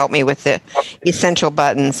microwaves to help me with the essential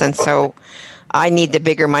buttons, and so I need the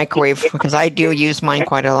bigger microwave because I do use mine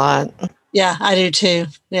quite a lot. Yeah, I do too.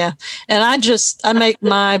 Yeah. And I make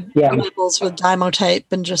my labels with Dymo tape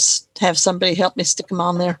and just have somebody help me stick them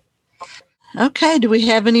on there. Okay. Do we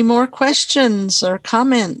have any more questions or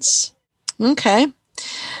comments? Okay.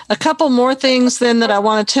 A couple more things then that I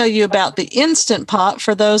want to tell you about the Instant Pot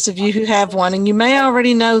for those of you who have one. And you may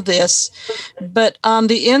already know this, but on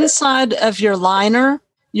the inside of your liner,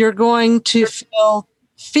 you're going to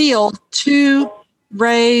feel 2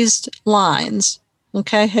 raised lines.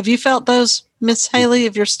 Okay. Have you felt those, Miss Haley,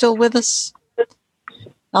 if you're still with us?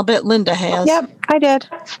 I'll bet Linda has. Yep, I did.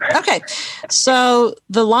 Okay. So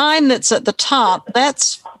the line that's at the top,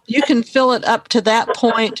 you can fill it up to that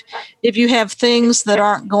point if you have things that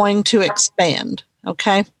aren't going to expand.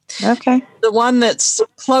 Okay. Okay. The one that's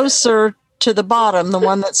closer to the bottom, the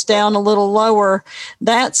one that's down a little lower,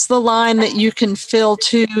 that's the line that you can fill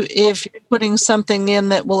to if you're putting something in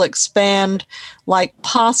that will expand, like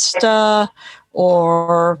pasta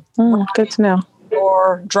or good to know.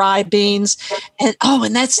 Or dry beans.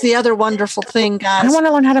 And that's the other wonderful thing, guys. I want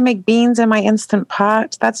to learn how to make beans in my Instant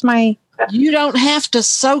Pot. You don't have to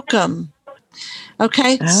soak them.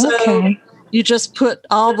 Okay. So you just put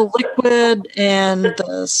all the liquid and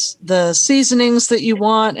the seasonings that you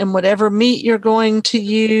want and whatever meat you're going to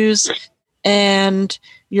use and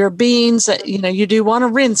your beans that, you do want to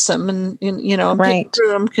rinse them and get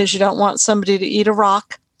through them because you don't want somebody to eat a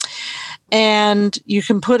rock. And you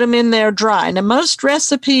can put them in there dry. Now, most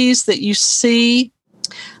recipes that you see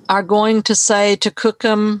are going to say to cook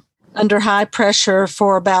them under high pressure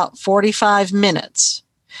for about 45 minutes.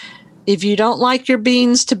 If you don't like your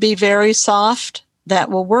beans to be very soft, that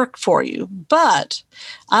will work for you. But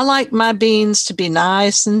I like my beans to be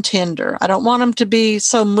nice and tender. I don't want them to be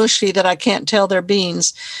so mushy that I can't tell they're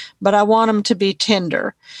beans, but I want them to be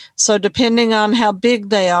tender. So depending on how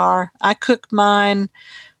big they are, I cook mine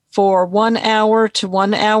for 1 hour to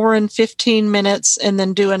 1 hour and 15 minutes and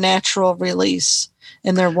then do a natural release.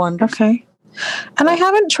 And they're wonderful. Okay. And I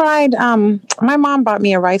haven't tried, my mom bought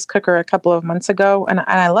me a rice cooker a couple of months ago, and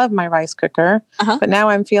I love my rice cooker. But now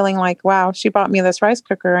I'm feeling like, wow, she bought me this rice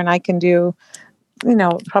cooker and I can do,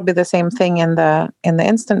 probably the same thing in the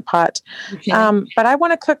Instant Pot. Okay. But I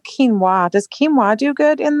want to cook quinoa. Does quinoa do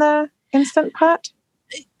good in the Instant Pot?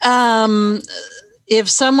 If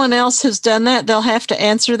someone else has done that, they'll have to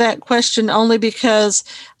answer that question only because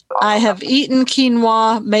I have eaten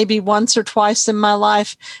quinoa maybe once or twice in my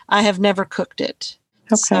life. I have never cooked it.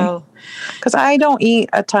 Okay. Because I don't eat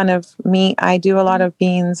a ton of meat. I do a lot of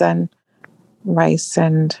beans and rice.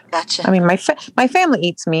 And gotcha. I mean, my family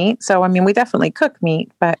eats meat. So, I mean, we definitely cook meat.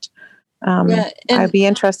 But I'd be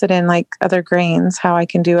interested in like other grains, how I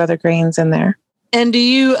can do other grains in there. And do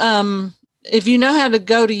you... if you know how to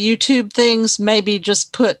go to YouTube things, maybe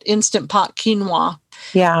just put Instant Pot quinoa.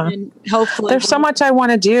 Yeah. And hopefully there's so much I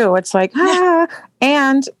want to do. It's like,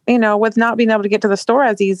 and, with not being able to get to the store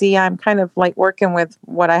as easy, I'm kind of like working with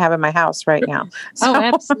what I have in my house right now. So. Oh,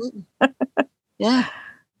 absolutely. Yeah.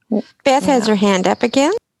 Beth has her hand up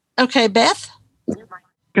again. Okay, Beth?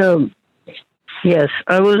 Yes,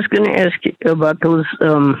 I was going to ask you about those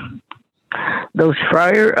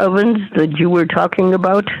fryer ovens that you were talking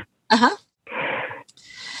about. Uh-huh.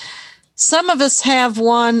 Some of us have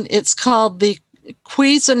one. It's called the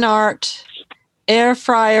Cuisinart Air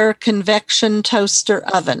Fryer Convection Toaster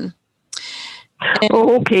Oven.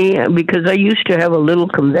 Okay, because I used to have a little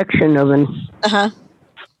convection oven. Uh-huh.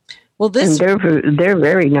 Well, and they're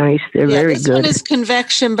very nice. They're very this good. This one is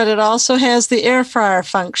convection, but it also has the air fryer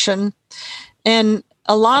function. And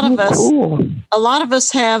a lot of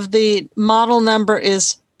us have the model number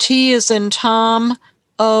is T as in Tom,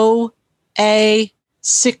 OA60,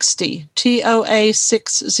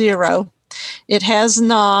 TOA60. It has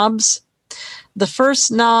knobs. The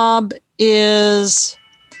first knob is,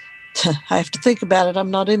 I have to think about it. I'm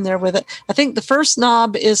not in there with it. I think the first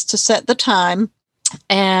knob is to set the time,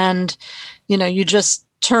 and you just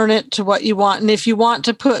turn it to what you want. And if you want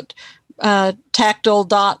to put tactile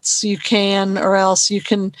dots, you can, or else you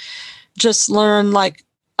can just learn, like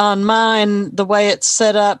on mine, the way it's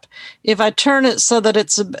set up. If I turn it so that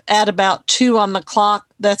it's at about 2 on the clock,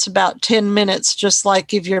 that's about 10 minutes. Just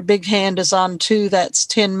like if your big hand is on 2, that's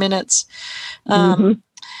 10 minutes.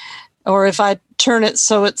 Or if I turn it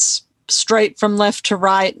so it's straight from left to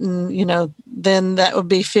right, and then that would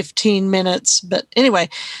be 15 minutes. But anyway,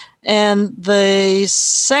 and the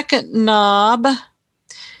second knob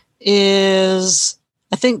is,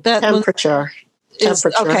 I think that temperature. Is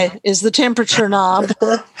the temperature knob.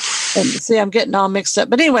 See, I'm getting all mixed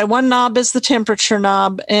up. But anyway, one knob is the temperature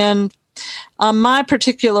knob. And on my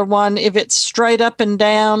particular one, if it's straight up and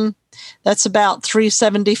down, that's about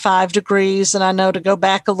 375 degrees. And I know to go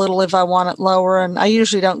back a little if I want it lower. And I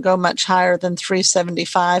usually don't go much higher than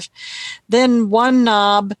 375. Then one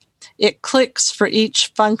knob, it clicks for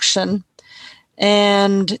each function.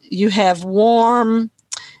 And you have warm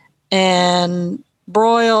and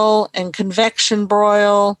broil and convection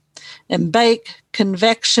broil and bake,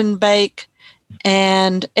 convection bake,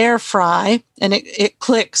 and air fry. And it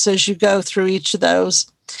clicks as you go through each of those.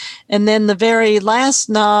 And then the very last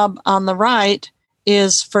knob on the right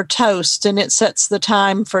is for toast, and it sets the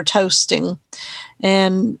time for toasting.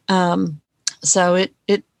 And so it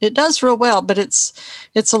does real well, but it's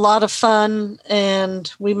a lot of fun, and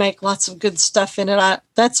we make lots of good stuff in it.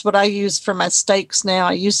 That's what I use for my steaks now.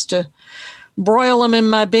 I used to broil them in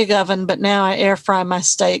my big oven, but now I air fry my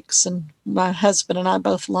steaks, and my husband and I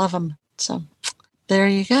both love them. So there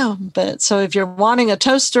you go. But so if you're wanting a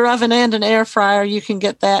toaster oven and an air fryer, you can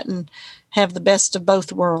get that and have the best of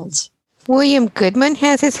both worlds. William Goodman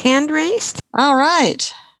has his hand raised. All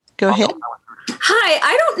right. Go ahead. Hi.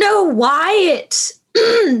 I don't know why it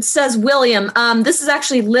says William. This is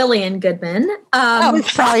actually Lillian Goodman.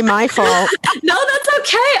 It's probably my fault. No, that's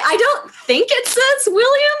okay. I don't think it says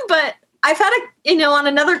William, but I've had on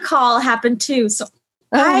another call happen too. So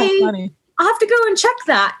I'll have to go and check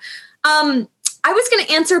that. I was going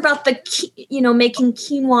to answer about the, making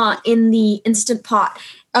quinoa in the Instant Pot.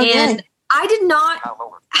 Okay. And I did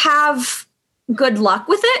not have good luck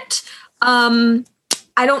with it. I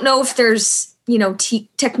don't know if there's,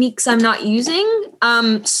 techniques I'm not using.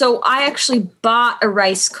 So I actually bought a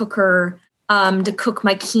rice cooker to cook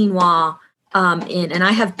my quinoa in, and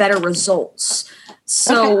I have better results.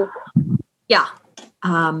 So, yeah.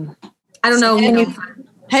 I don't know.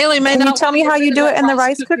 Haley, can you tell me how you do it in the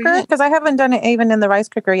rice cooker? Because I haven't done it even in the rice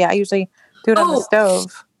cooker yet. I usually do it on the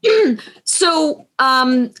stove. So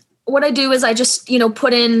what I do is I just,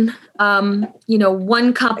 put in,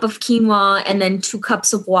 1 cup of quinoa and then 2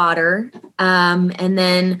 cups of water, and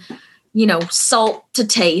then, salt to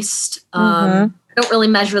taste. I don't really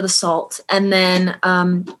measure the salt. And then,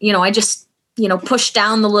 I just, push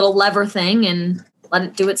down the little lever thing and let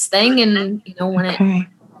it do its thing. And, when it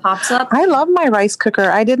pops up. I love my rice cooker.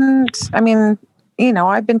 I've been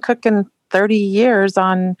cooking 30 years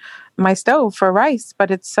on my stove for rice, but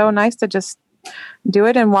it's so nice to just do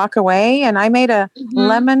it and walk away. And I made a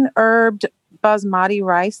lemon herbed basmati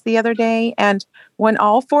rice the other day. And when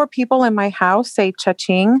all 4 people in my house say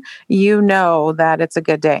cha-ching, you know that it's a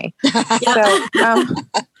good day. So,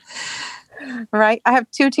 right. I have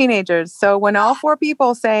 2 teenagers. So when all 4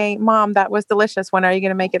 people say, Mom, that was delicious. When are you going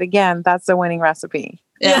to make it again? That's the winning recipe.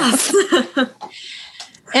 Yes.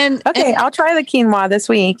 and I'll try the quinoa this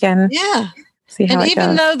week and see how it goes. And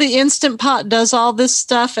even though the Instant Pot does all this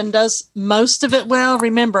stuff and does most of it well,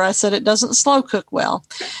 remember I said it doesn't slow cook well.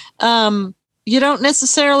 You don't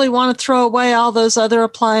necessarily want to throw away all those other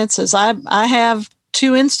appliances. I have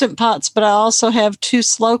 2 Instant Pots, but I also have 2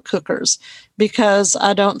 slow cookers because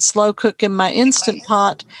I don't slow cook in my Instant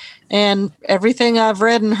Pot. And everything I've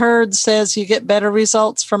read and heard says you get better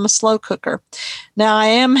results from a slow cooker. Now, I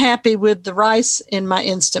am happy with the rice in my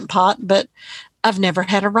Instant Pot, but I've never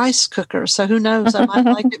had a rice cooker. So who knows? I might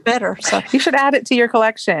like it better. So you should add it to your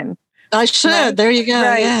collection. I should. Right. There you go.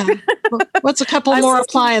 Right. Yeah. What's a couple more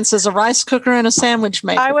appliances? A rice cooker and a sandwich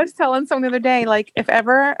maker. I was telling someone the other day, like, if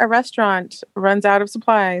ever a restaurant runs out of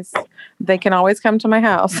supplies, they can always come to my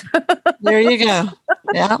house. There you go.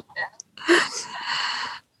 Yeah.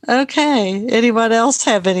 Okay. Anyone else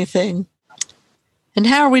have anything? And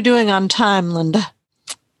how are we doing on time, Linda?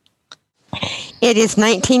 It is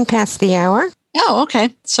 19 past the hour. Oh,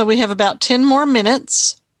 okay. So we have about 10 more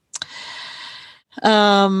minutes.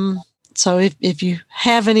 So if you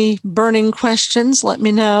have any burning questions, let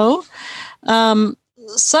me know.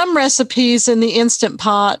 Some recipes in the Instant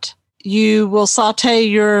Pot, you will saute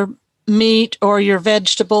your meat or your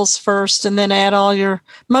vegetables first and then add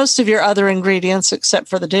most of your other ingredients except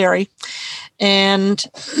for the dairy, and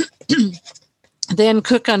then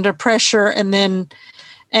cook under pressure and then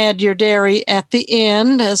add your dairy at the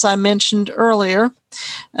end, as I mentioned earlier.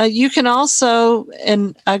 You can also,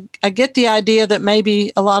 and I get the idea that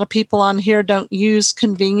maybe a lot of people on here don't use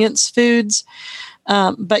convenience foods,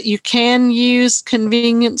 but you can use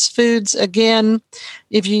convenience foods, again,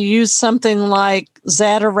 if you use something like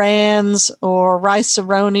Zatarain's or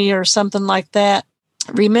Rice-A-Roni or something like that.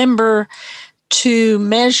 Remember to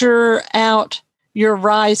measure out your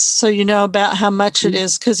rice so you know about how much it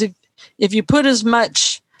is, because if you put as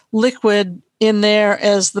much liquid in there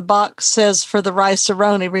as the box says for the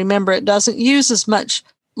Rice-A-Roni, remember it doesn't use as much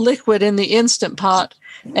liquid in the Instant Pot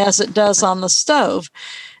as it does on the stove.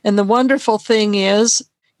 And the wonderful thing is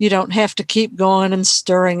you don't have to keep going and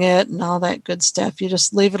stirring it and all that good stuff. You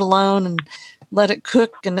just leave it alone and let it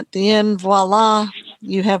cook. And at the end, voila,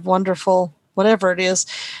 you have wonderful whatever it is.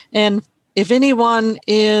 And if anyone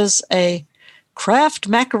is a Kraft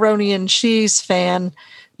macaroni and cheese fan,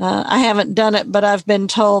 I haven't done it, but I've been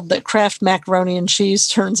told that Kraft macaroni and cheese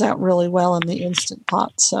turns out really well in the Instant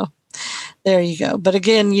Pot. So there you go. But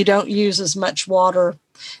again, you don't use as much water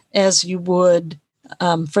as you would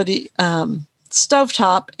for the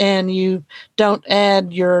stovetop, and you don't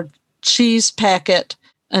add your cheese packet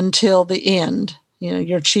until the end,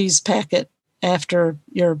 your cheese packet after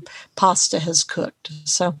your pasta has cooked.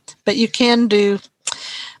 So, but you can do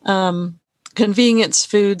convenience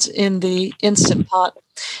foods in the Instant Pot.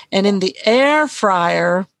 And in the air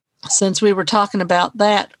fryer, since we were talking about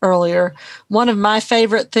that earlier, one of my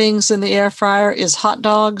favorite things in the air fryer is hot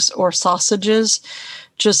dogs or sausages.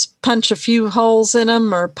 Just punch a few holes in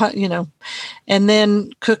them and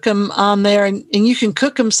then cook them on there. And you can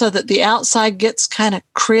cook them so that the outside gets kind of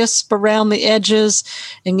crisp around the edges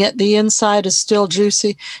and yet the inside is still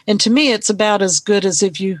juicy. And to me, it's about as good as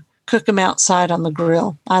if you cook them outside on the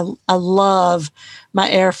grill. I love my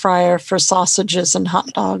air fryer for sausages and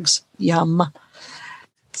hot dogs. Yum.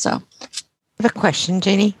 So, I have a question,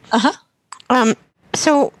 Janie. Uh-huh.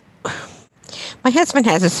 So my husband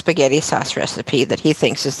has a spaghetti sauce recipe that he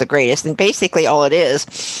thinks is the greatest, and basically all it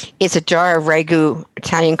is a jar of Ragu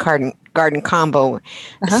Italian garden combo,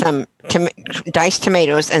 some diced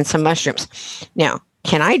tomatoes, and some mushrooms. Now,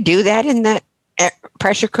 can I do that in the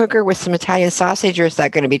pressure cooker with some Italian sausage, or is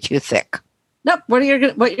that going to be too thick? Nope. What you're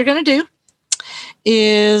going to do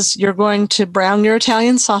is you're going to brown your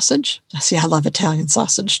Italian sausage. See, I love Italian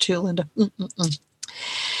sausage too, Linda.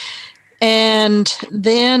 And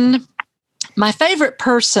then my favorite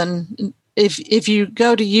person, if you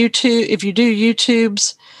go to YouTube, if you do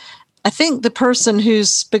YouTubes, I think the person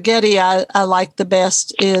whose spaghetti I like the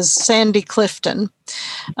best is Sandy Clifton.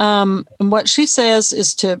 And what she says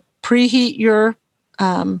is to preheat your,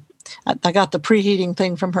 I got the preheating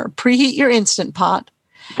thing from her, preheat your Instant Pot,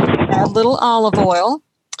 add a little olive oil,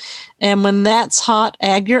 and when that's hot,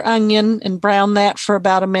 add your onion and brown that for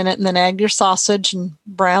about a minute, and then add your sausage and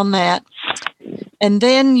brown that. And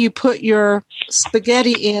then you put your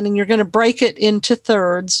spaghetti in, and you're going to break it into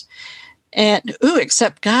thirds. And,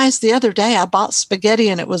 except, guys, the other day I bought spaghetti,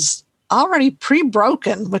 and it was already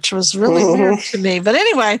pre-broken, which was really weird to me. But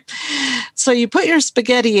anyway, so you put your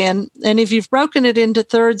spaghetti in, and if you've broken it into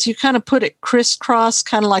thirds, you kind of put it crisscross,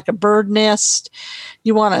 kind of like a bird nest.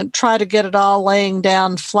 You want to try to get it all laying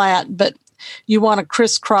down flat, but you want to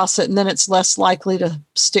crisscross it, and then it's less likely to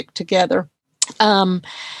stick together. And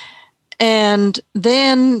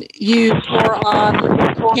then you pour on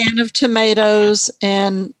a can of tomatoes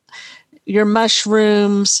and your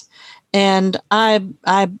mushrooms, and I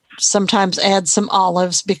sometimes add some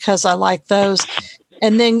olives because I like those.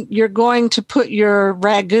 And then you're going to put your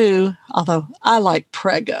ragu, although I like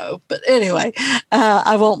Prego, but anyway,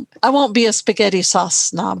 I won't be a spaghetti sauce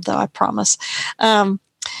snob, though, I promise.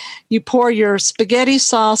 You pour your spaghetti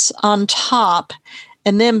sauce on top,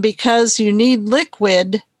 and then because you need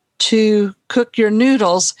liquid to cook your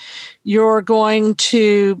noodles, you're going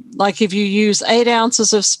to, like if you use 8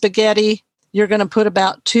 ounces of spaghetti, you're going to put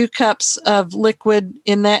about 2 cups of liquid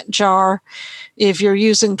in that jar. If you're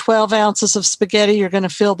using 12 ounces of spaghetti, you're going to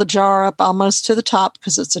fill the jar up almost to the top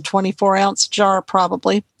because it's a 24-ounce jar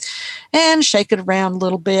probably, and shake it around a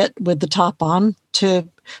little bit with the top on to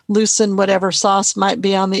loosen whatever sauce might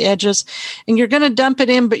be on the edges. And you're going to dump it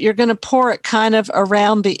in, but you're going to pour it kind of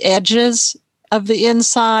around the edges of the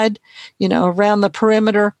inside, around the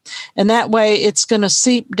perimeter. And that way it's going to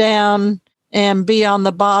seep down and be on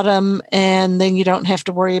the bottom. And then you don't have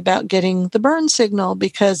to worry about getting the burn signal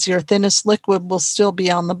because your thinnest liquid will still be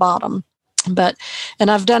on the bottom. And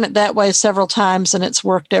I've done it that way several times, and it's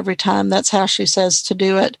worked every time. That's how she says to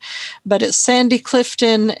do it. But it's Sandy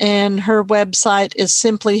Clifton, and her website is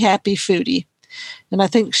Simply Happy Foodie. And I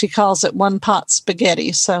think she calls it One Pot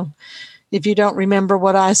Spaghetti. So if you don't remember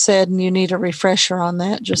what I said and you need a refresher on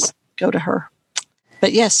that, just go to her.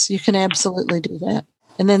 But yes, you can absolutely do that.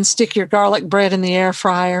 And then stick your garlic bread in the air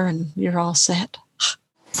fryer and you're all set.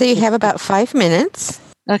 So you have about 5 minutes.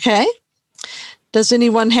 Okay. Does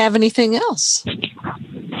anyone have anything else?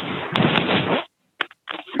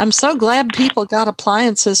 I'm so glad people got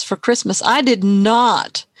appliances for Christmas. I did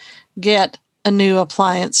not get a new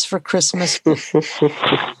appliance for Christmas.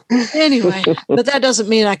 Anyway, but that doesn't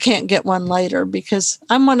mean I can't get one later because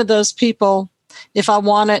I'm one of those people, if I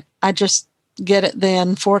want it, I just get it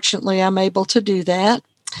then. Fortunately, I'm able to do that.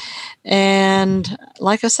 And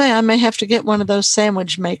like I say, I may have to get one of those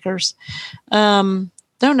sandwich makers.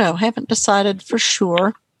 Don't know, haven't decided for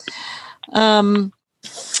sure.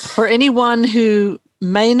 For anyone who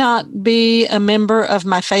may not be a member of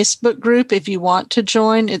my Facebook group, if you want to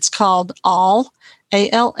join, it's called ALL,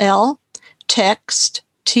 A-L-L, Text,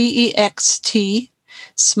 T-E-X-T,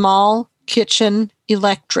 Small Kitchen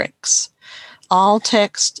Electrics. All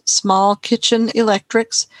Text Small Kitchen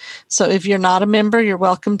Electrics. So if you're not a member, you're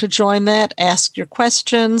welcome to join that. Ask your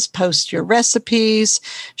questions, post your recipes,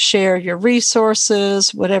 share your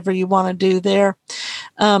resources, whatever you want to do there.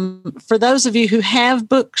 For those of you who have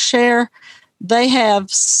Bookshare, they have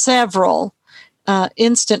several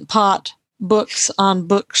Instant Pot books on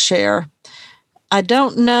Bookshare. I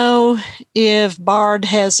don't know if Bard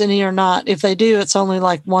has any or not. If they do, it's only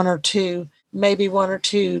like 1 or 2. maybe one or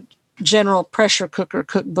two general pressure cooker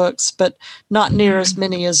cookbooks, but not near as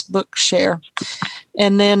many as Bookshare.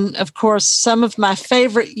 And then, of course, some of my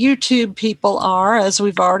favorite YouTube people are, as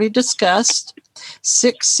we've already discussed,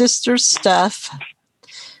 Six Sisters Stuff,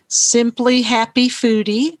 Simply Happy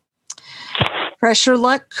Foodie, Pressure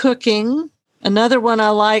Luck Cooking. Another one I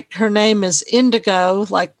like, her name is Indigo,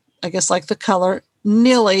 like the color,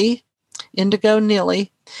 Nilly, Indigo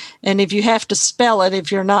Nilly. And if you have to spell it, if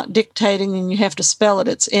you're not dictating and you have to spell it,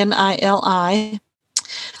 it's Nili.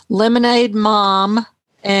 Lemonade Mom,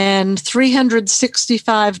 and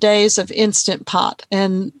 365 Days of Instant Pot.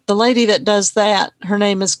 And the lady that does that, her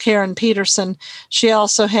name is Karen Peterson. She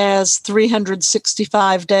also has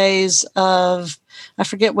 365 days of, I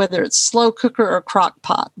forget whether it's slow cooker or crock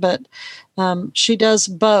pot, but she does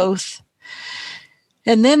both.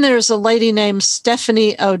 And then there's a lady named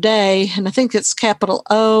Stephanie O'Day, and I think it's capital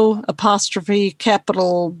O apostrophe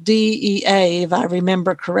capital DEA, if I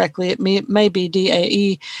remember correctly. It may be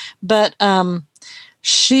DAE, but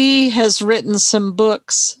she has written some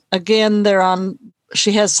books. Again,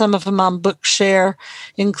 she has some of them on Bookshare,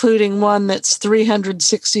 including one that's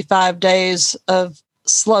 365 days of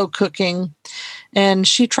slow cooking. And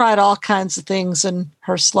she tried all kinds of things in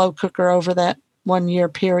her slow cooker over that 1 year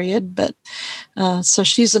period. But so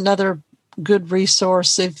she's another good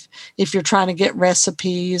resource if you're trying to get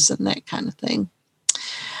recipes and that kind of thing.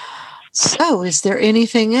 So is there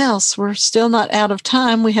anything else? We're still not out of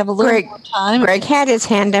time. We have a little more time. Greg had his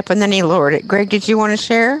hand up and then he lowered it. Greg, did you want to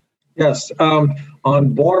share? Yes.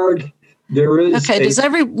 On board, there is. Okay.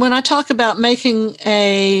 When I talk about making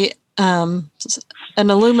an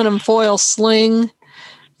aluminum foil sling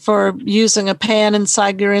for using a pan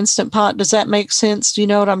inside your Instant Pot, does that make sense? Do you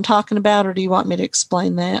know what I'm talking about, or do you want me to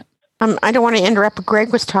explain that? I don't want to interrupt, but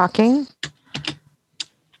Greg was talking.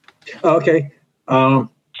 Okay.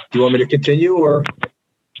 Do you want me to continue, or?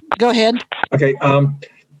 Go ahead. Okay.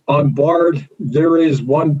 On Bard, there is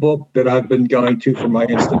one book that I've been going to for my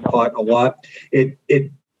Instant Pot a lot. It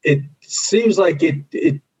seems like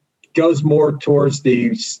it goes more towards the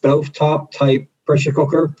stovetop type pressure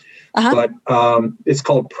cooker, but it's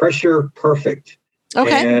called Pressure Perfect.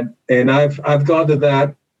 Okay. And I've gone to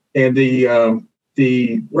that, and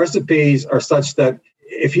the recipes are such that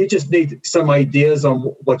if you just need some ideas on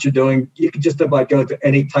what you're doing, you can just about go to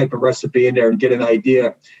any type of recipe in there and get an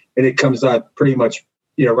idea, and it comes out pretty much,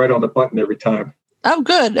 right on the button every time. Oh,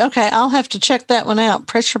 good. Okay, I'll have to check that one out.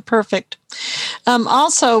 Pressure Perfect.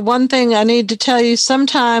 Also, one thing I need to tell you,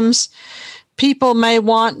 sometimes people may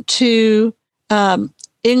want to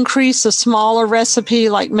increase a smaller recipe,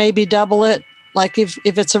 like maybe double it. Like if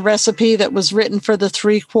it's a recipe that was written for the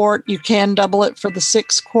 3-quart, you can double it for the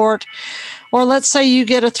 6-quart. Or let's say you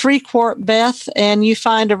get a 3-quart, Beth, and you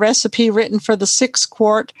find a recipe written for the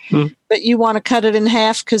 6-quart, but you want to cut it in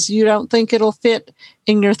half because you don't think it'll fit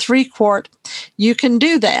in your 3-quart. You can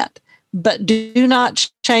do that, but do not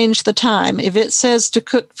change the time. If it says to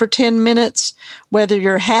cook for 10 minutes, whether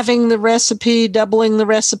you're having the recipe, doubling the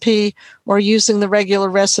recipe, or using the regular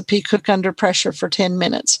recipe, cook under pressure for 10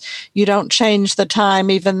 minutes. You don't change the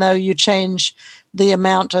time, even though you change the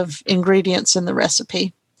amount of ingredients in the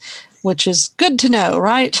recipe, which is good to know,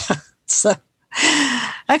 right? So,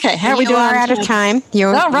 okay, how are we doing? You are out of time.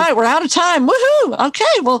 All right, we're out of time. Woohoo!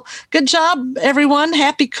 Okay, well, good job, everyone.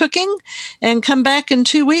 Happy cooking, and come back in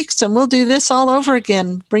 2 weeks, and we'll do this all over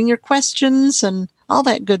again. Bring your questions and all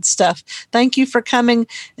that good stuff. Thank you for coming,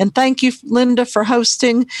 and thank you, Linda, for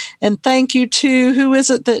hosting, and thank you to, who is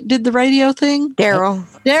it that did the radio thing? Daryl.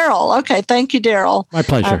 Daryl. Okay, thank you, Daryl. My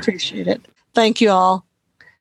pleasure. I appreciate it. Thank you all.